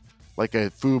providers, like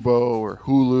a Fubo or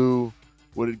Hulu,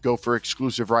 would go for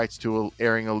exclusive rights to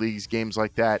airing a league's games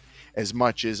like that, as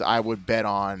much as I would bet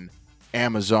on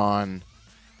Amazon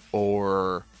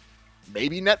or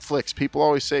maybe Netflix. People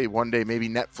always say one day maybe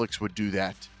Netflix would do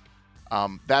that.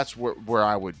 That's where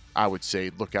I would say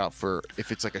look out for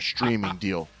if it's like a streaming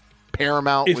deal.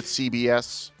 Paramount with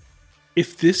CBS.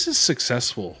 If this is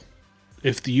successful,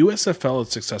 if the USFL is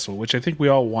successful, which I think we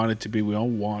all want it to be, we all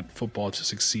want football to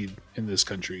succeed in this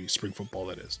country, spring football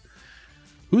that is.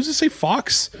 Who's to say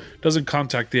Fox doesn't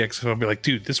contact the XFL and be like,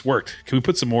 dude, this worked. Can we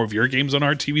put some more of your games on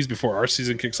our TVs before our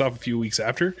season kicks off a few weeks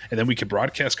after? And then we can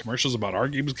broadcast commercials about our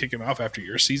games kicking off after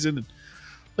your season. And,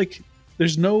 like,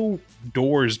 there's no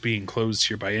doors being closed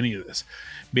here by any of this.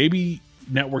 Maybe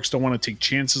networks don't want to take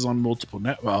chances on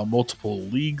multiple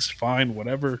leagues. Fine,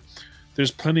 whatever.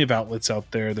 There's plenty of outlets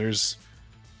out there. There's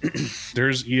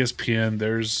ESPN.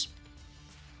 There's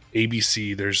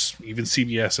ABC. There's even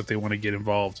CBS if they want to get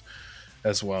involved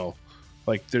as well.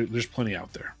 Like there's plenty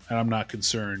out there, and I'm not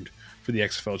concerned for the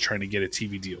XFL trying to get a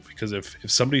TV deal, because if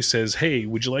somebody says, "Hey,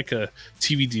 would you like a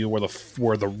TV deal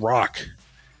where the Rock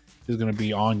is going to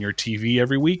be on your TV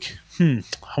every week?" I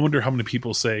wonder how many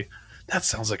people say that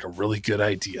sounds like a really good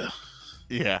idea.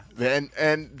 Yeah, and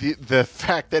the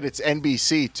fact that it's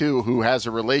NBC too, who has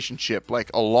a relationship, like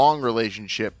a long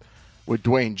relationship with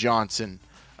Dwayne Johnson,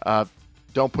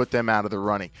 don't put them out of the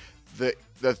running. The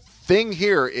thing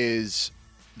here is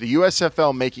the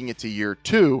USFL making it to year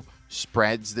 2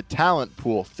 spreads the talent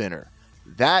pool thinner.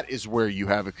 That is where you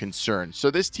have a concern.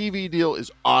 So this TV deal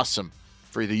is awesome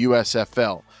for the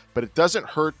USFL, but it doesn't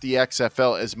hurt the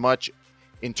XFL as much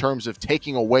in terms of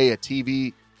taking away a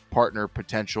TV partner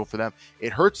potential for them.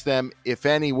 It hurts them, if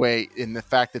any way, in the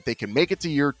fact that they can make it to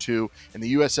year 2 and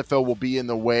the USFL will be in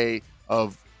the way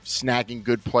of snagging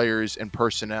good players and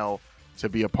personnel to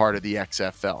be a part of the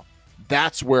XFL.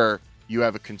 That's where you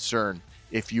have a concern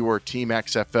if you are Team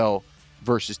XFL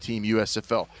versus Team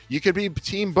USFL. You could be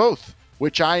Team both,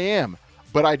 which I am,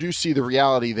 but I do see the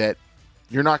reality that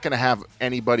you're not going to have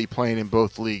anybody playing in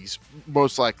both leagues,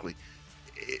 most likely.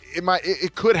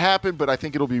 It could happen, but I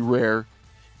think it'll be rare.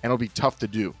 And it'll be tough to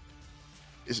do.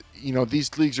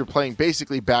 These leagues are playing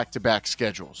basically back-to-back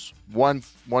schedules. One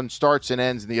starts and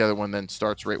ends, and the other one then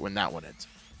starts right when that one ends.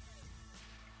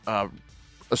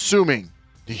 Assuming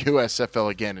the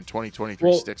USFL again in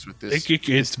 2023 sticks with this.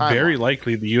 It's very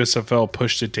likely the USFL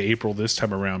pushed it to April this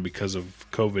time around because of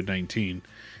COVID-19. And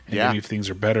maybe if things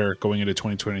are better going into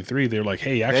 2023, they're like,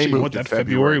 hey, actually, that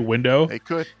February window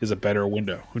is a better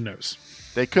window. Who knows?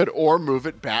 They could, or move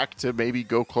it back to maybe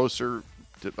go closer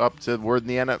up to where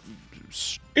the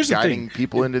NFL guiding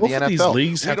people into the NFL. These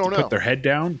leagues have to put their head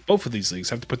down. Both of these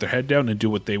leagues have to put their head down and do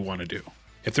what they want to do.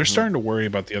 If they're starting to worry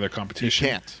about the other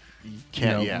competition, you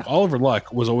can't. Oliver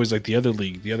Luck was always like the other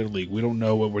league. We don't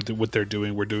know what they're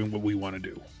doing. We're doing what we want to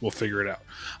do. We'll figure it out.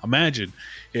 Imagine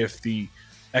if the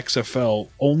XFL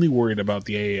only worried about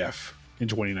the AAF in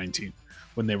 2019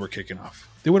 when they were kicking off.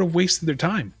 They would have wasted their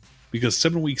time, because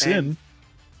 7 weeks in,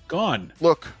 gone.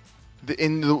 Look,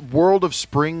 in the world of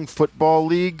spring football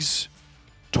leagues,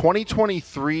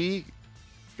 2023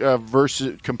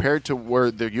 versus compared to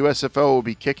where the USFL will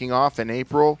be kicking off in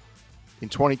April in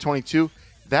 2022,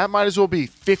 that might as well be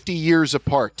 50 years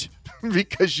apart,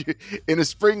 because in a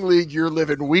spring league you're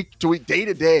living week to week, day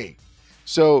to day.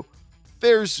 So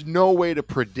there's no way to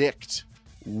predict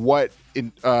what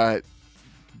the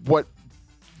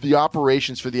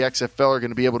operations for the XFL are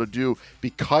going to be able to do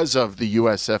because of the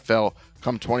USFL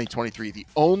come 2023. The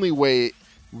only way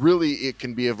really it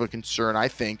can be of a concern, I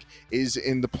think, is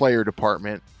in the player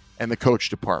department and the coach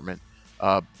department.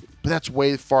 But that's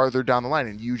way farther down the line,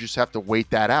 and you just have to wait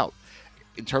that out.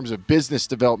 In terms of business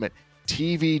development,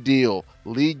 TV deal,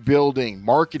 league building,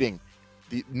 marketing,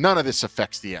 none of this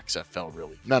affects the XFL,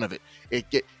 really. None of it.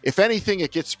 If anything,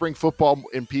 it gets spring football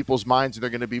in people's minds, and they're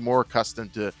going to be more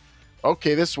accustomed to,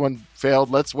 okay, this one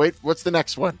failed. Let's wait. What's the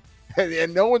next one?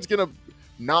 And no one's going to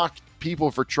knock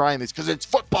people for trying this because it's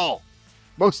football.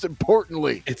 Most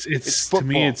importantly, it's to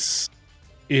me,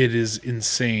 it is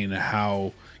insane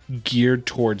how geared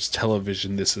towards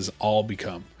television this has all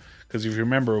become. Because if you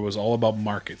remember, it was all about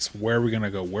markets. Where are we going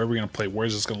to go? Where are we going to play?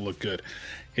 Where's this going to look good?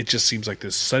 It just seems like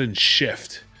this sudden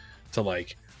shift to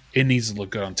like, it needs to look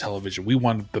good on television. We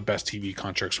want the best TV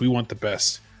contracts. We want the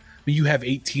best. I mean, you have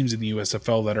 8 teams in the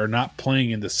USFL that are not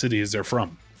playing in the cities they're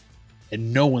from.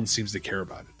 And no one seems to care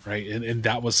about it, right? And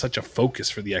that was such a focus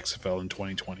for the XFL in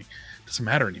 2020. It doesn't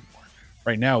matter anymore.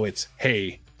 Right now it's,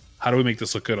 hey, how do we make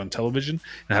this look good on television?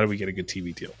 And how do we get a good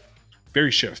TV deal? A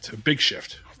big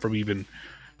shift from even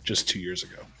just 2 years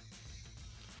ago.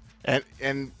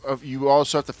 And you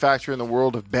also have to factor in the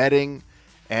world of betting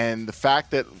and the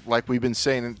fact that, like we've been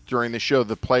saying during the show,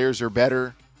 the players are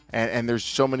better and there's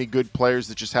so many good players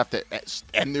that just have to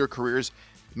end their careers.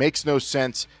 Makes no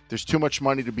sense. There's too much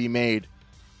money to be made.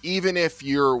 Even if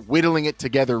you're whittling it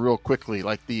together real quickly,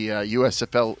 like the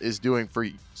USFL is doing for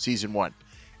season 1.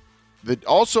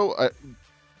 As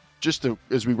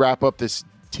we wrap up this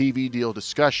TV deal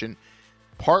discussion,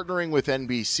 partnering with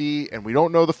NBC, and we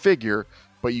don't know the figure,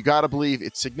 but you got to believe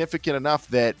it's significant enough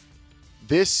that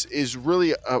this is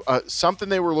really something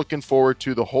they were looking forward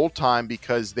to the whole time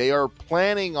because they are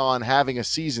planning on having a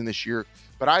season this year.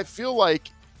 But I feel like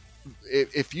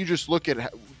if you just look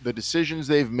at the decisions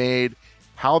they've made,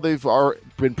 how they've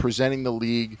been presenting the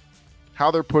league, how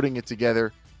they're putting it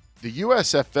together, the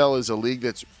USFL is a league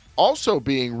that's also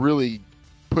being really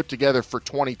put together for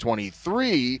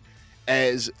 2023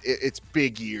 as its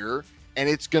big year, and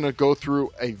it's going to go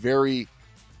through a very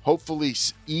hopefully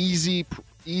easy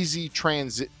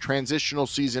transitional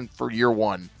season for year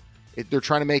 1. They're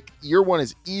trying to make year 1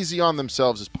 as easy on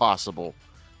themselves as possible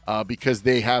because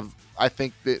they have, I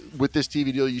think that with this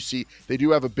TV deal, you see they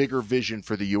do have a bigger vision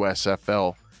for the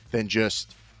USFL than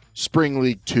just Spring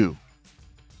League 2.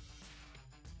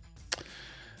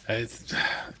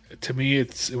 To me,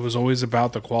 it was always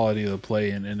about the quality of the play,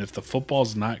 and if the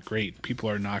football's not great, people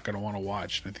are not going to want to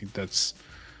watch. And I think that's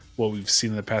what we've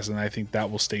seen in the past, and I think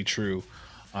that will stay true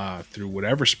through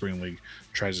whatever Spring League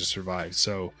tries to survive.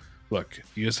 So, look,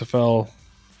 the USFL,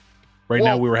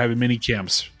 now we were having mini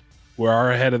camps.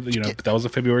 We're ahead of, that was a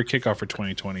February kickoff for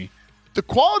 2020. The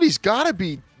quality's got to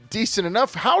be decent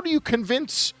enough. How do you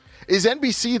convince, is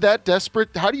NBC that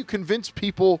desperate? How do you convince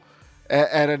people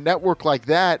at a network like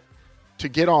that to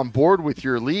get on board with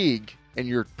your league and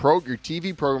your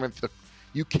TV program if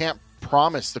you can't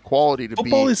promise the quality to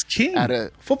football be is king.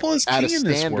 Football is king in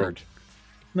this world.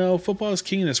 No, football is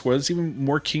king in this world. It's even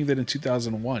more king than in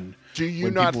 2001. Do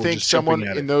you not think someone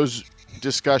in those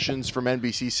discussions from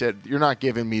NBC said, you're not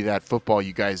giving me that football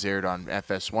you guys aired on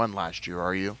FS1 last year,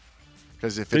 are you?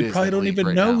 Because if they probably don't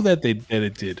even know that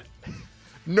it did.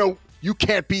 No, you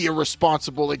can't be a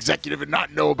responsible executive and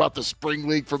not know about the Spring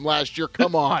League from last year.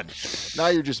 Come on. Now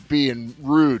you're just being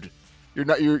rude.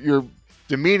 You're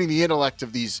demeaning the intellect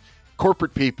of these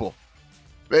corporate people.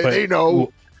 They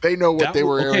know what they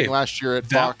were airing last year at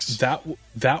Fox.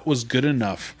 That was good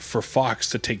enough for Fox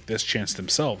to take this chance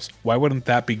themselves. Why wouldn't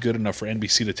that be good enough for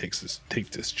NBC to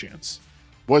take this chance?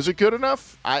 Was it good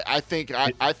enough? I think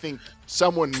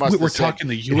someone must. We're talking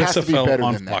the USFL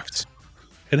on Fox.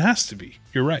 It has to be.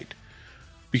 You're right,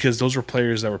 because those were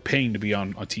players that were paying to be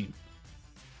on a team.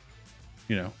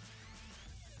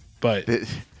 But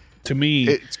to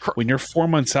me, when you're 4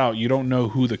 months out, you don't know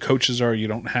who the coaches are. You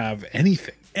don't have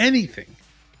anything.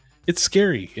 It's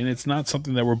scary, and it's not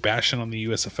something that we're bashing on the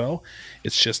USFL.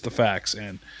 It's just the facts.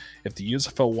 And if the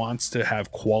USFL wants to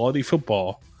have quality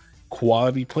football,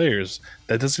 quality players,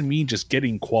 that doesn't mean just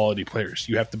getting quality players.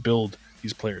 You have to build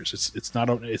these players. It's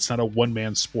not a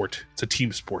one-man sport. It's a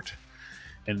team sport.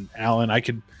 And Alan,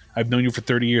 I've known you for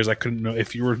 30 years. I couldn't know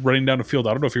if you were running down the field.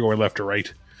 I don't know if you're going left or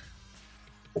right.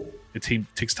 It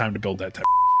takes time to build that type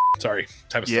of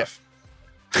stuff.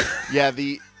 Yeah,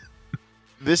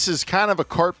 this is kind of a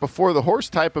cart before the horse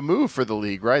type of move for the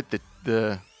league, right?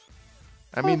 The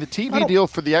TV deal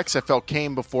for the XFL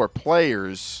came before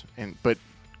players, but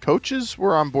coaches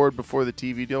were on board before the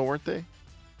TV deal, weren't they?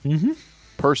 Mm-hmm.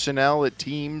 Personnel at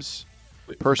teams.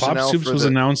 Bob Stoops was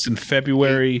announced in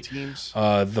February.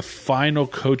 The final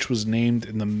coach was named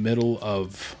in the middle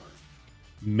of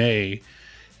May,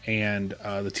 and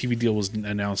the TV deal was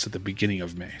announced at the beginning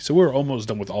of May. So we're almost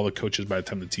done with all the coaches by the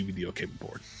time the TV deal came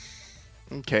aboard.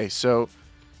 Okay, so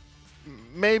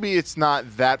maybe it's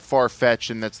not that far-fetched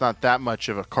and that's not that much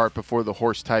of a cart before the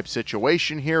horse type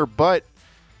situation here, but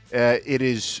it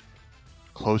is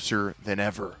closer than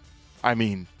ever. I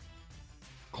mean,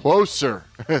 closer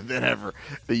than ever.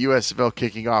 The USFL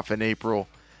kicking off in April,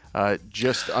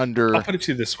 just under... I'll put it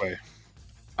to you this way.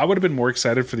 I would have been more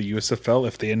excited for the USFL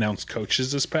if they announced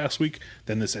coaches this past week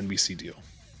than this NBC deal.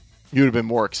 You would have been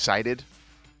more excited?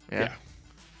 Yeah.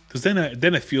 Because then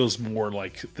it feels more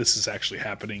like this is actually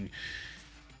happening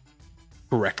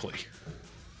correctly.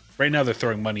 Right now they're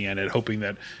throwing money at it, hoping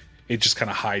that it just kind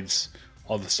of hides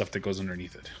all the stuff that goes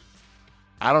underneath it.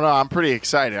 I don't know. I'm pretty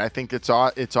excited. I think it's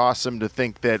awesome to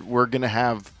think that we're going to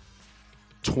have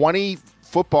 20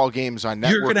 football games on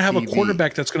network. You're going to have TV. a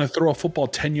quarterback that's going to throw a football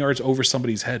 10 yards over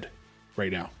somebody's head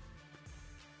right now.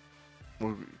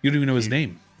 You don't even know his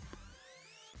name.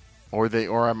 Or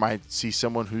I might see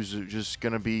someone who's just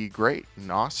going to be great and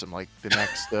awesome, like the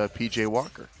next PJ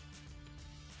Walker.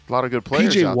 A lot of good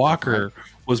players. PJ Walker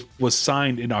was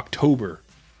signed in October.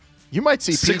 You might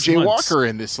see PJ Walker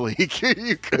in this league.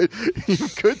 you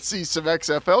could see some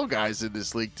XFL guys in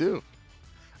this league too.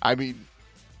 I mean,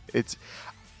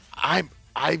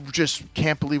 I just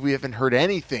can't believe we haven't heard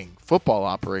anything football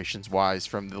operations wise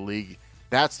from the league.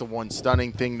 That's the one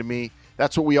stunning thing to me.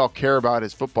 That's what we all care about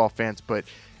as football fans, but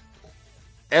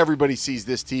everybody sees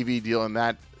this TV deal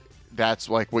and that's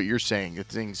like what you're saying. The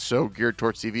thing's so geared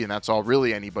towards TV and that's all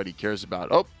really anybody cares about.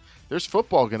 Oh, there's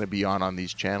football going to be on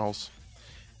these channels.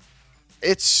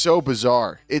 It's so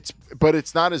bizarre. But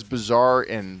it's not as bizarre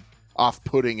and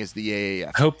off-putting as the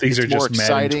AAF. I hope these are just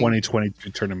exciting. Madden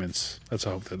 2022 tournaments. That's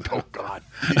all I hope that. Oh God,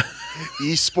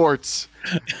 esports,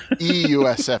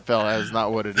 EUSFL is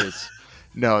not what it is.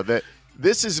 No,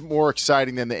 this is more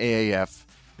exciting than the AAF.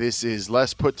 This is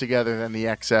less put together than the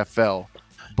XFL,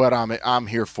 but I'm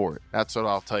here for it. That's what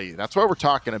I'll tell you. That's why we're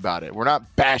talking about it. We're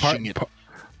not bashing it. You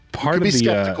can be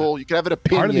skeptical. You can have an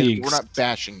opinion. We're not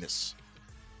bashing this.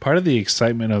 Part of the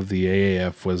excitement of the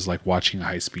AAF was like watching a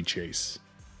high-speed chase.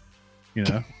 You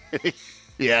know?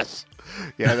 Yes.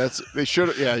 Yeah, they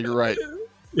should. Yeah, you're right.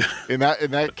 In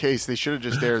that case, they should have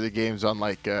just aired the games on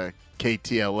like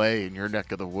KTLA in your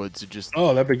neck of the woods, just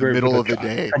that'd be great. Middle of the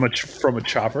day from a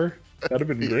chopper. That'd have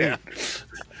been great. Yeah.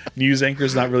 News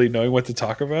anchors not really knowing what to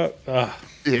talk about.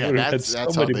 That's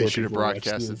how they should have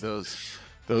broadcasted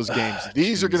those games.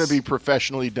 These are going to be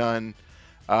professionally done.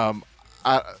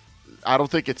 I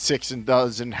don't think it's 6 and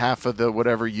dozen, half of the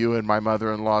whatever you and my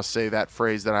mother-in-law say, that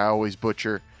phrase that I always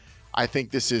butcher. I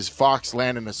think this is Fox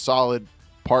landing a solid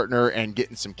partner and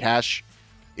getting some cash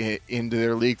into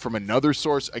their league from another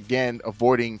source. Again,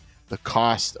 avoiding the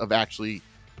cost of actually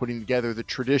putting together the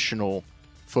traditional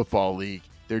football league.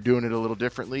 They're doing it a little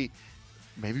differently,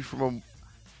 maybe from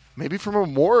a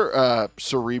more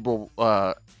cerebral.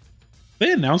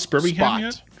 They announced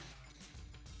Birmingham spot.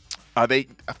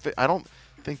 Yet? I don't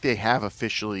think they have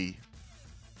officially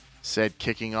said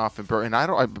kicking off in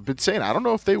Birmingham. I've been saying I don't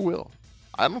know if they will.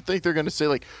 I don't think they're going to say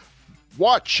like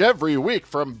watch every week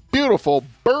from beautiful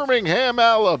Birmingham,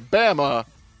 Alabama.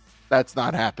 That's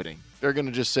not happening. They're going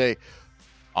to just say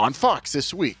on Fox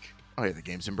this week. Oh yeah, the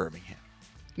game's in Birmingham.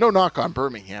 No knock on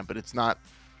Birmingham, but it's not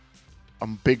a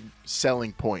big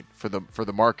selling point for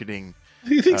the marketing.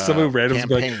 You think someone random's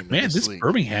like, man, this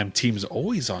Birmingham team's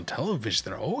always on television.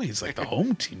 They're always like the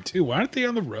home team too. Why aren't they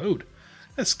on the road?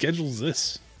 What schedule's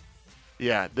this?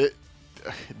 Yeah,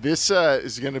 this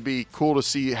is going to be cool to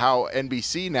see how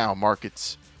NBC now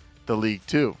markets the league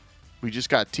too. We just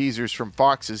got teasers from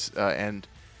Fox's, and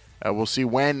we'll see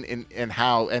when and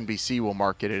how NBC will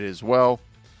market it as well.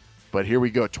 But here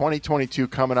we go, 2022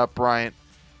 coming up, Bryant.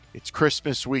 It's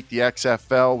Christmas week, the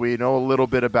XFL. We know a little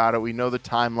bit about it. We know the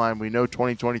timeline. We know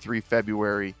 2023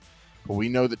 February. But we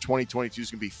know that 2022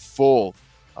 is going to be full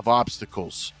of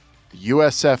obstacles. The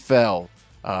USFL,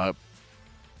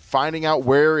 finding out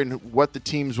where and what the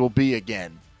teams will be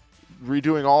again.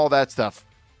 Redoing all that stuff.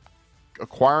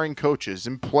 Acquiring coaches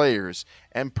and players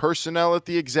and personnel at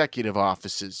the executive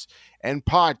offices and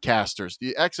podcasters.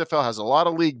 The XFL has a lot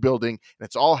of league building, and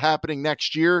it's all happening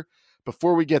next year.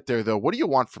 Before we get there, though, what do you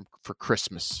want for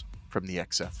Christmas from the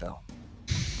XFL?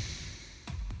 I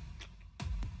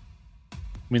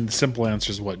mean, the simple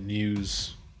answer is what?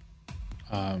 News,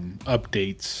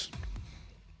 updates,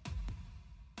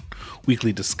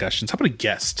 weekly discussions. How about a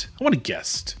guest? I want a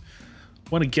guest.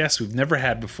 We've never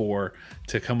had before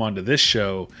to come onto this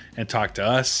show and talk to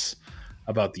us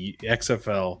about the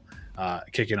XFL.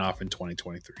 kicking off in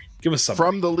 2023. Give us something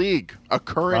from the league, a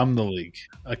current.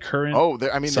 Oh,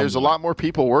 there's a lot more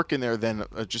people working there than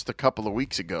just a couple of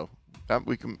weeks ago.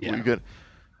 We got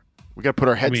to put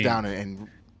our heads down and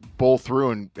bowl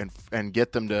through and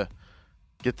get them to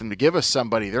give us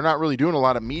somebody. They're not really doing a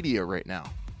lot of media right now.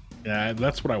 Yeah,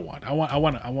 that's what I want. I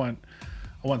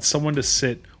want someone to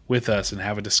sit with us and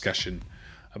have a discussion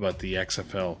about the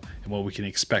XFL and what we can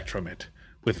expect from it.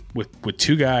 With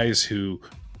two guys who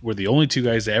were the only two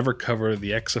guys to ever cover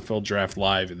the XFL draft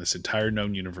live in this entire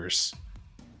known universe,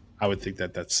 I would think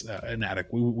that's an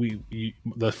adequate.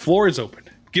 The floor is open.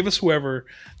 Give us whoever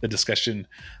the discussion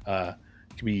can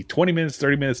be 20 minutes,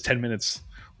 30 minutes, 10 minutes,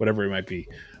 whatever it might be.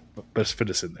 But let's fit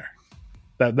us in there.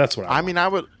 That's what I want. mean,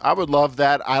 I would love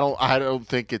that. I don't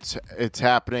think it's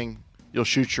happening. You'll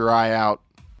shoot your eye out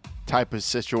type of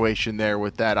situation there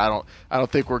with that. I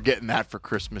don't think we're getting that for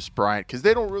Christmas, Bryant, because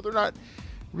they're not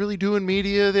really doing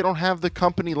media. They don't have the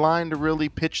company line to really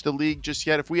pitch the league just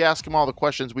yet. If we ask them all the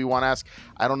questions we want to ask,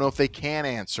 I don't know if they can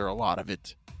answer a lot of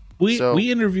it.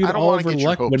 We interviewed Oliver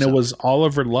Luck when it was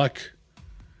Oliver Luck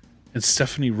and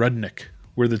Stephanie Rudnick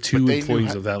were the two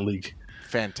employees of that league.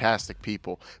 Fantastic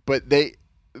people, but they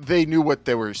knew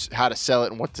how to sell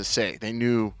it and what to say. They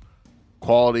knew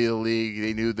quality of the league.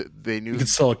 They knew you could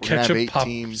sell a ketchup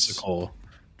popsicle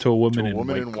to a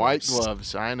woman in white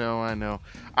gloves. I know.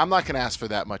 I'm not going to ask for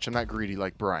that much. I'm not greedy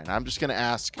like Brian. I'm just going to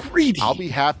ask. Greedy. I'll be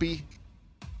happy.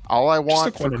 All I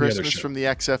want for Christmas from the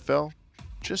XFL,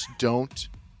 just don't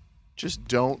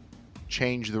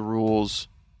change the rules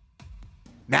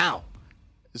now.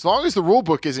 As long as the rule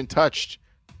book isn't touched,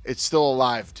 it's still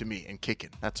alive to me and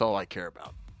kicking. That's all I care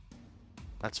about.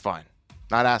 That's fine.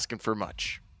 Not asking for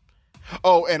much.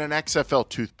 Oh, and an XFL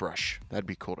toothbrush. That'd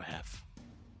be cool to have.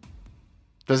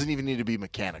 Doesn't even need to be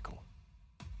mechanical.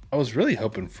 I was really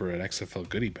hoping for an XFL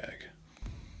goodie bag.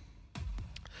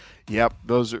 Yep,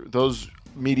 those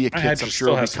media kits I'm sure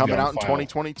will be coming out in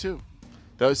 2022.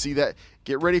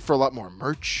 Get ready for a lot more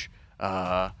merch,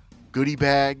 goodie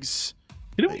bags.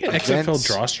 You know, we get XFL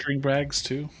drawstring bags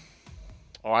too.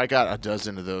 Oh, I got a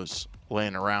dozen of those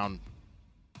laying around.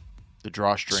 The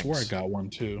drawstrings. I swore I got one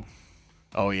too.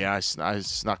 Oh yeah, I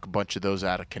snuck a bunch of those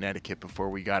out of Connecticut before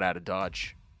we got out of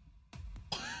Dodge.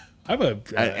 I have an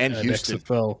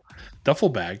XFL duffel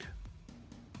bag.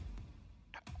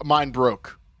 Mine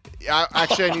broke. I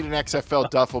need an XFL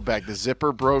duffel bag. The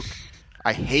zipper broke.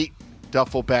 I hate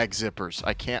duffel bag zippers.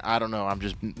 I don't know. I'm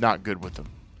just not good with them.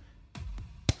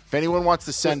 If anyone wants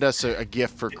to send us a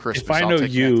gift for Christmas, if I know I'll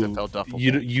take you, an XFL duffel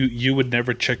bag. bag. You would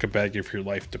never check a bag if your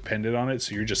life depended on it,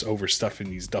 so you're just overstuffing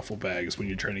these duffel bags when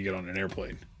you're trying to get on an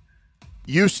airplane.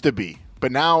 Used to be,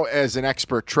 but now as an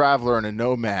expert traveler and a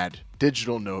nomad,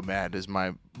 digital nomad, as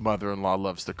my mother-in-law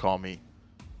loves to call me,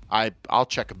 I'll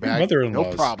check a bag.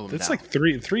 No problem. It's now. like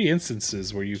three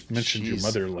instances where you've mentioned your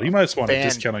mother-in-law. You might just want a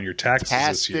discount on your taxes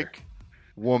this year.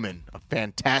 A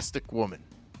fantastic woman.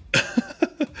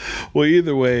 Well,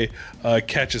 either way,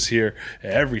 catch us here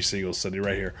every single Sunday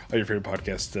right here on your favorite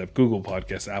podcast, Google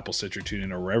Podcasts, Apple, Stitcher,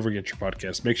 TuneIn, or wherever you get your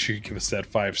podcasts. Make sure you give us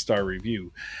that 5-star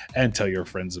review and tell your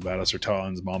friends about us or tell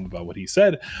Alan's mom about what he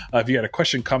said. If you got a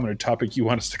question, comment, or topic you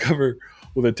want us to cover,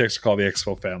 well, then text or call the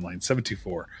XFL fan line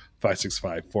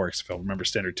 724-565-4XFL. Remember,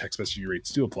 standard text messaging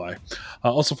rates do apply.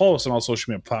 Also, follow us on all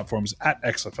social media platforms at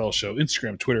XFL Show,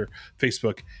 Instagram, Twitter,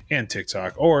 Facebook, and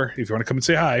TikTok. Or if you want to come and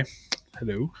say hi,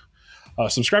 hello.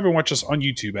 Subscribe and watch us on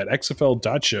YouTube at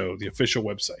xfl.show, the official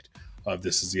website of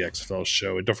This Is the XFL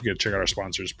Show. And don't forget to check out our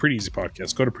sponsors, Pretty Easy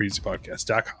Podcast. Go to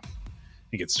prettyeasypodcast.com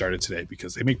and get started today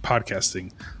because they make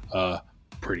podcasting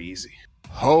pretty easy.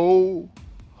 Ho,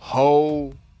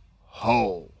 ho,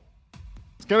 ho.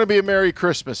 It's going to be a Merry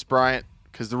Christmas, Bryant,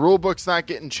 because the rule book's not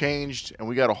getting changed, and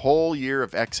we got a whole year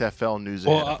of XFL news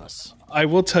ahead of us. I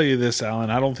will tell you this,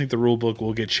 Alan. I don't think the rule book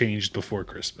will get changed before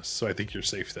Christmas, so I think you're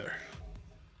safe there.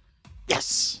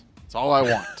 Yes, that's all I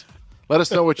want. Let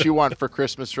us know what you want for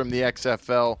Christmas from the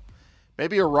XFL.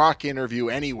 Maybe a Rock interview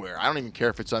anywhere. I don't even care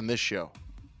if it's on this show.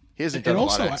 He hasn't done a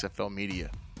lot of XFL media.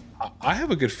 I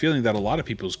have a good feeling that a lot of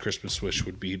people's Christmas wish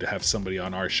would be to have somebody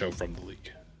on our show from the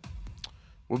league.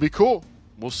 Would be cool.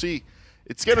 We'll see.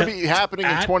 It's going to be happening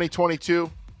in 2022,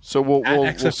 so we'll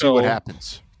see what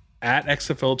happens. At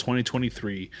XFL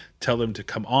 2023, tell them to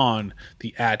come on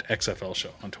the at XFL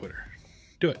show on Twitter.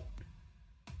 Do it.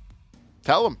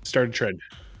 Tell them. Start a trend.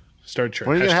 When are you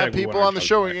going to have people on the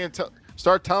show? You're going to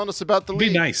start telling us about the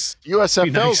league. Be nice.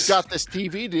 USFL's got this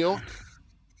TV deal.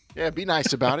 Yeah, be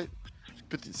nice about it.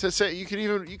 But say you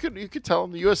could tell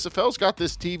them the USFL's got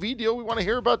this TV deal. We want to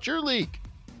hear about your league.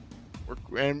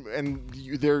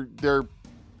 They're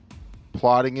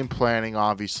plotting and planning,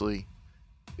 obviously,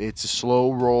 It's a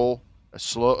slow roll, a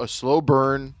slow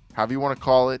burn, however you want to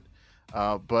call it.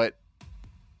 But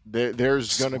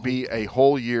there's going to be a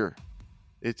whole year.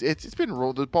 It's been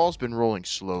rolled. The ball's been rolling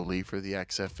slowly for the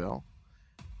XFL,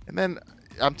 and then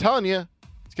I'm telling you,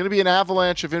 it's going to be an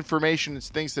avalanche of information and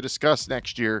things to discuss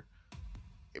next year.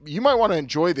 You might want to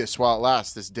enjoy this while it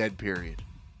lasts, this dead period.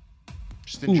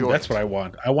 Just enjoy. That's what I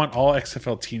want. I want all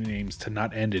XFL team names to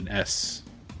not end in S.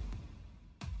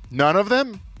 None of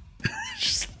them?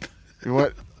 Just you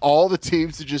want all the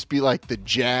teams to just be like the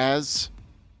Jazz,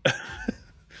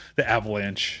 the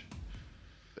Avalanche.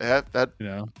 That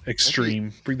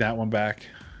Extreme. Bring that one back.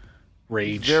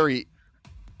 Rage. Very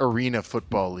Arena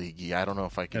Football League-y. I don't know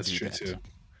if I can That's do true that. too.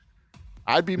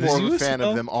 I'd be more of a fan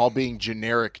of them all being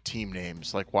generic team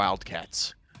names like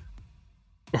Wildcats.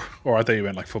 Or I thought you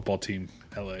meant like football team,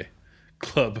 LA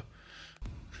Club.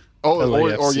 Oh,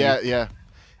 or yeah.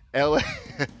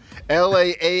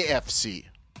 LAAFC.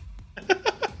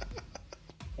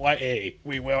 YA.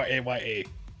 We will AYA.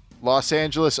 Los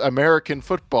Angeles American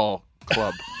Football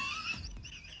Club.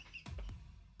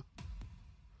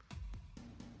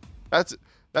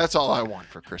 That's all I want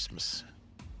for Christmas.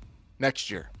 Next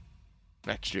year.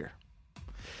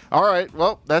 All right.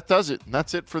 Well, that does it.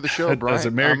 That's it for the show, Brian. Does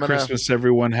it. Merry Christmas,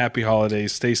 everyone. Happy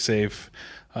holidays. Stay safe.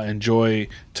 Enjoy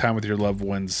time with your loved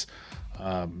ones.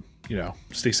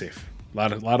 Stay safe. A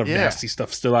lot of nasty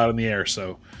stuff still out in the air.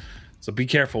 So be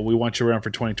careful. We want you around for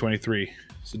 2023.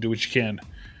 So do what you can.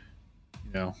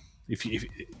 If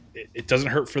it doesn't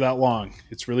hurt for that long,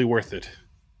 it's really worth it.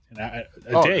 And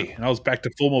and I was back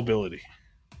to full mobility.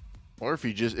 Or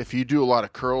if you do a lot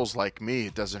of curls like me,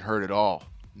 it doesn't hurt at all.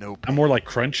 No pain. I'm more like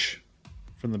Crunch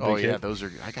from the big hit. Those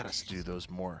are. I gotta do those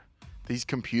more. These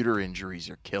computer injuries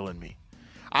are killing me.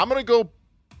 I'm gonna go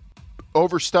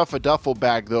overstuff a duffel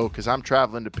bag though, because I'm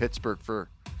traveling to Pittsburgh for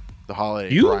the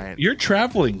holiday. Brian. You're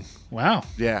traveling. Wow.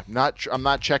 Yeah, I'm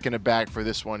not checking a bag for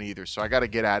this one either. So I got to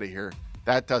get out of here.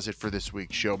 That does it for this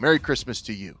week's show. Merry Christmas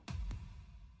to you.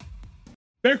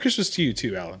 Merry Christmas to you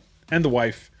too, Alan, and the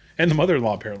wife, and the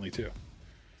mother-in-law apparently too.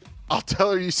 I'll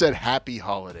tell her you said happy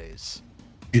holidays.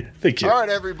 Thank you. All right,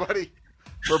 everybody.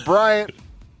 For Bryant,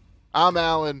 I'm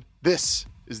Alan. This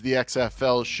is the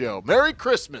XFL show. Merry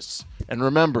Christmas. And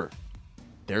remember,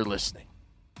 they're listening.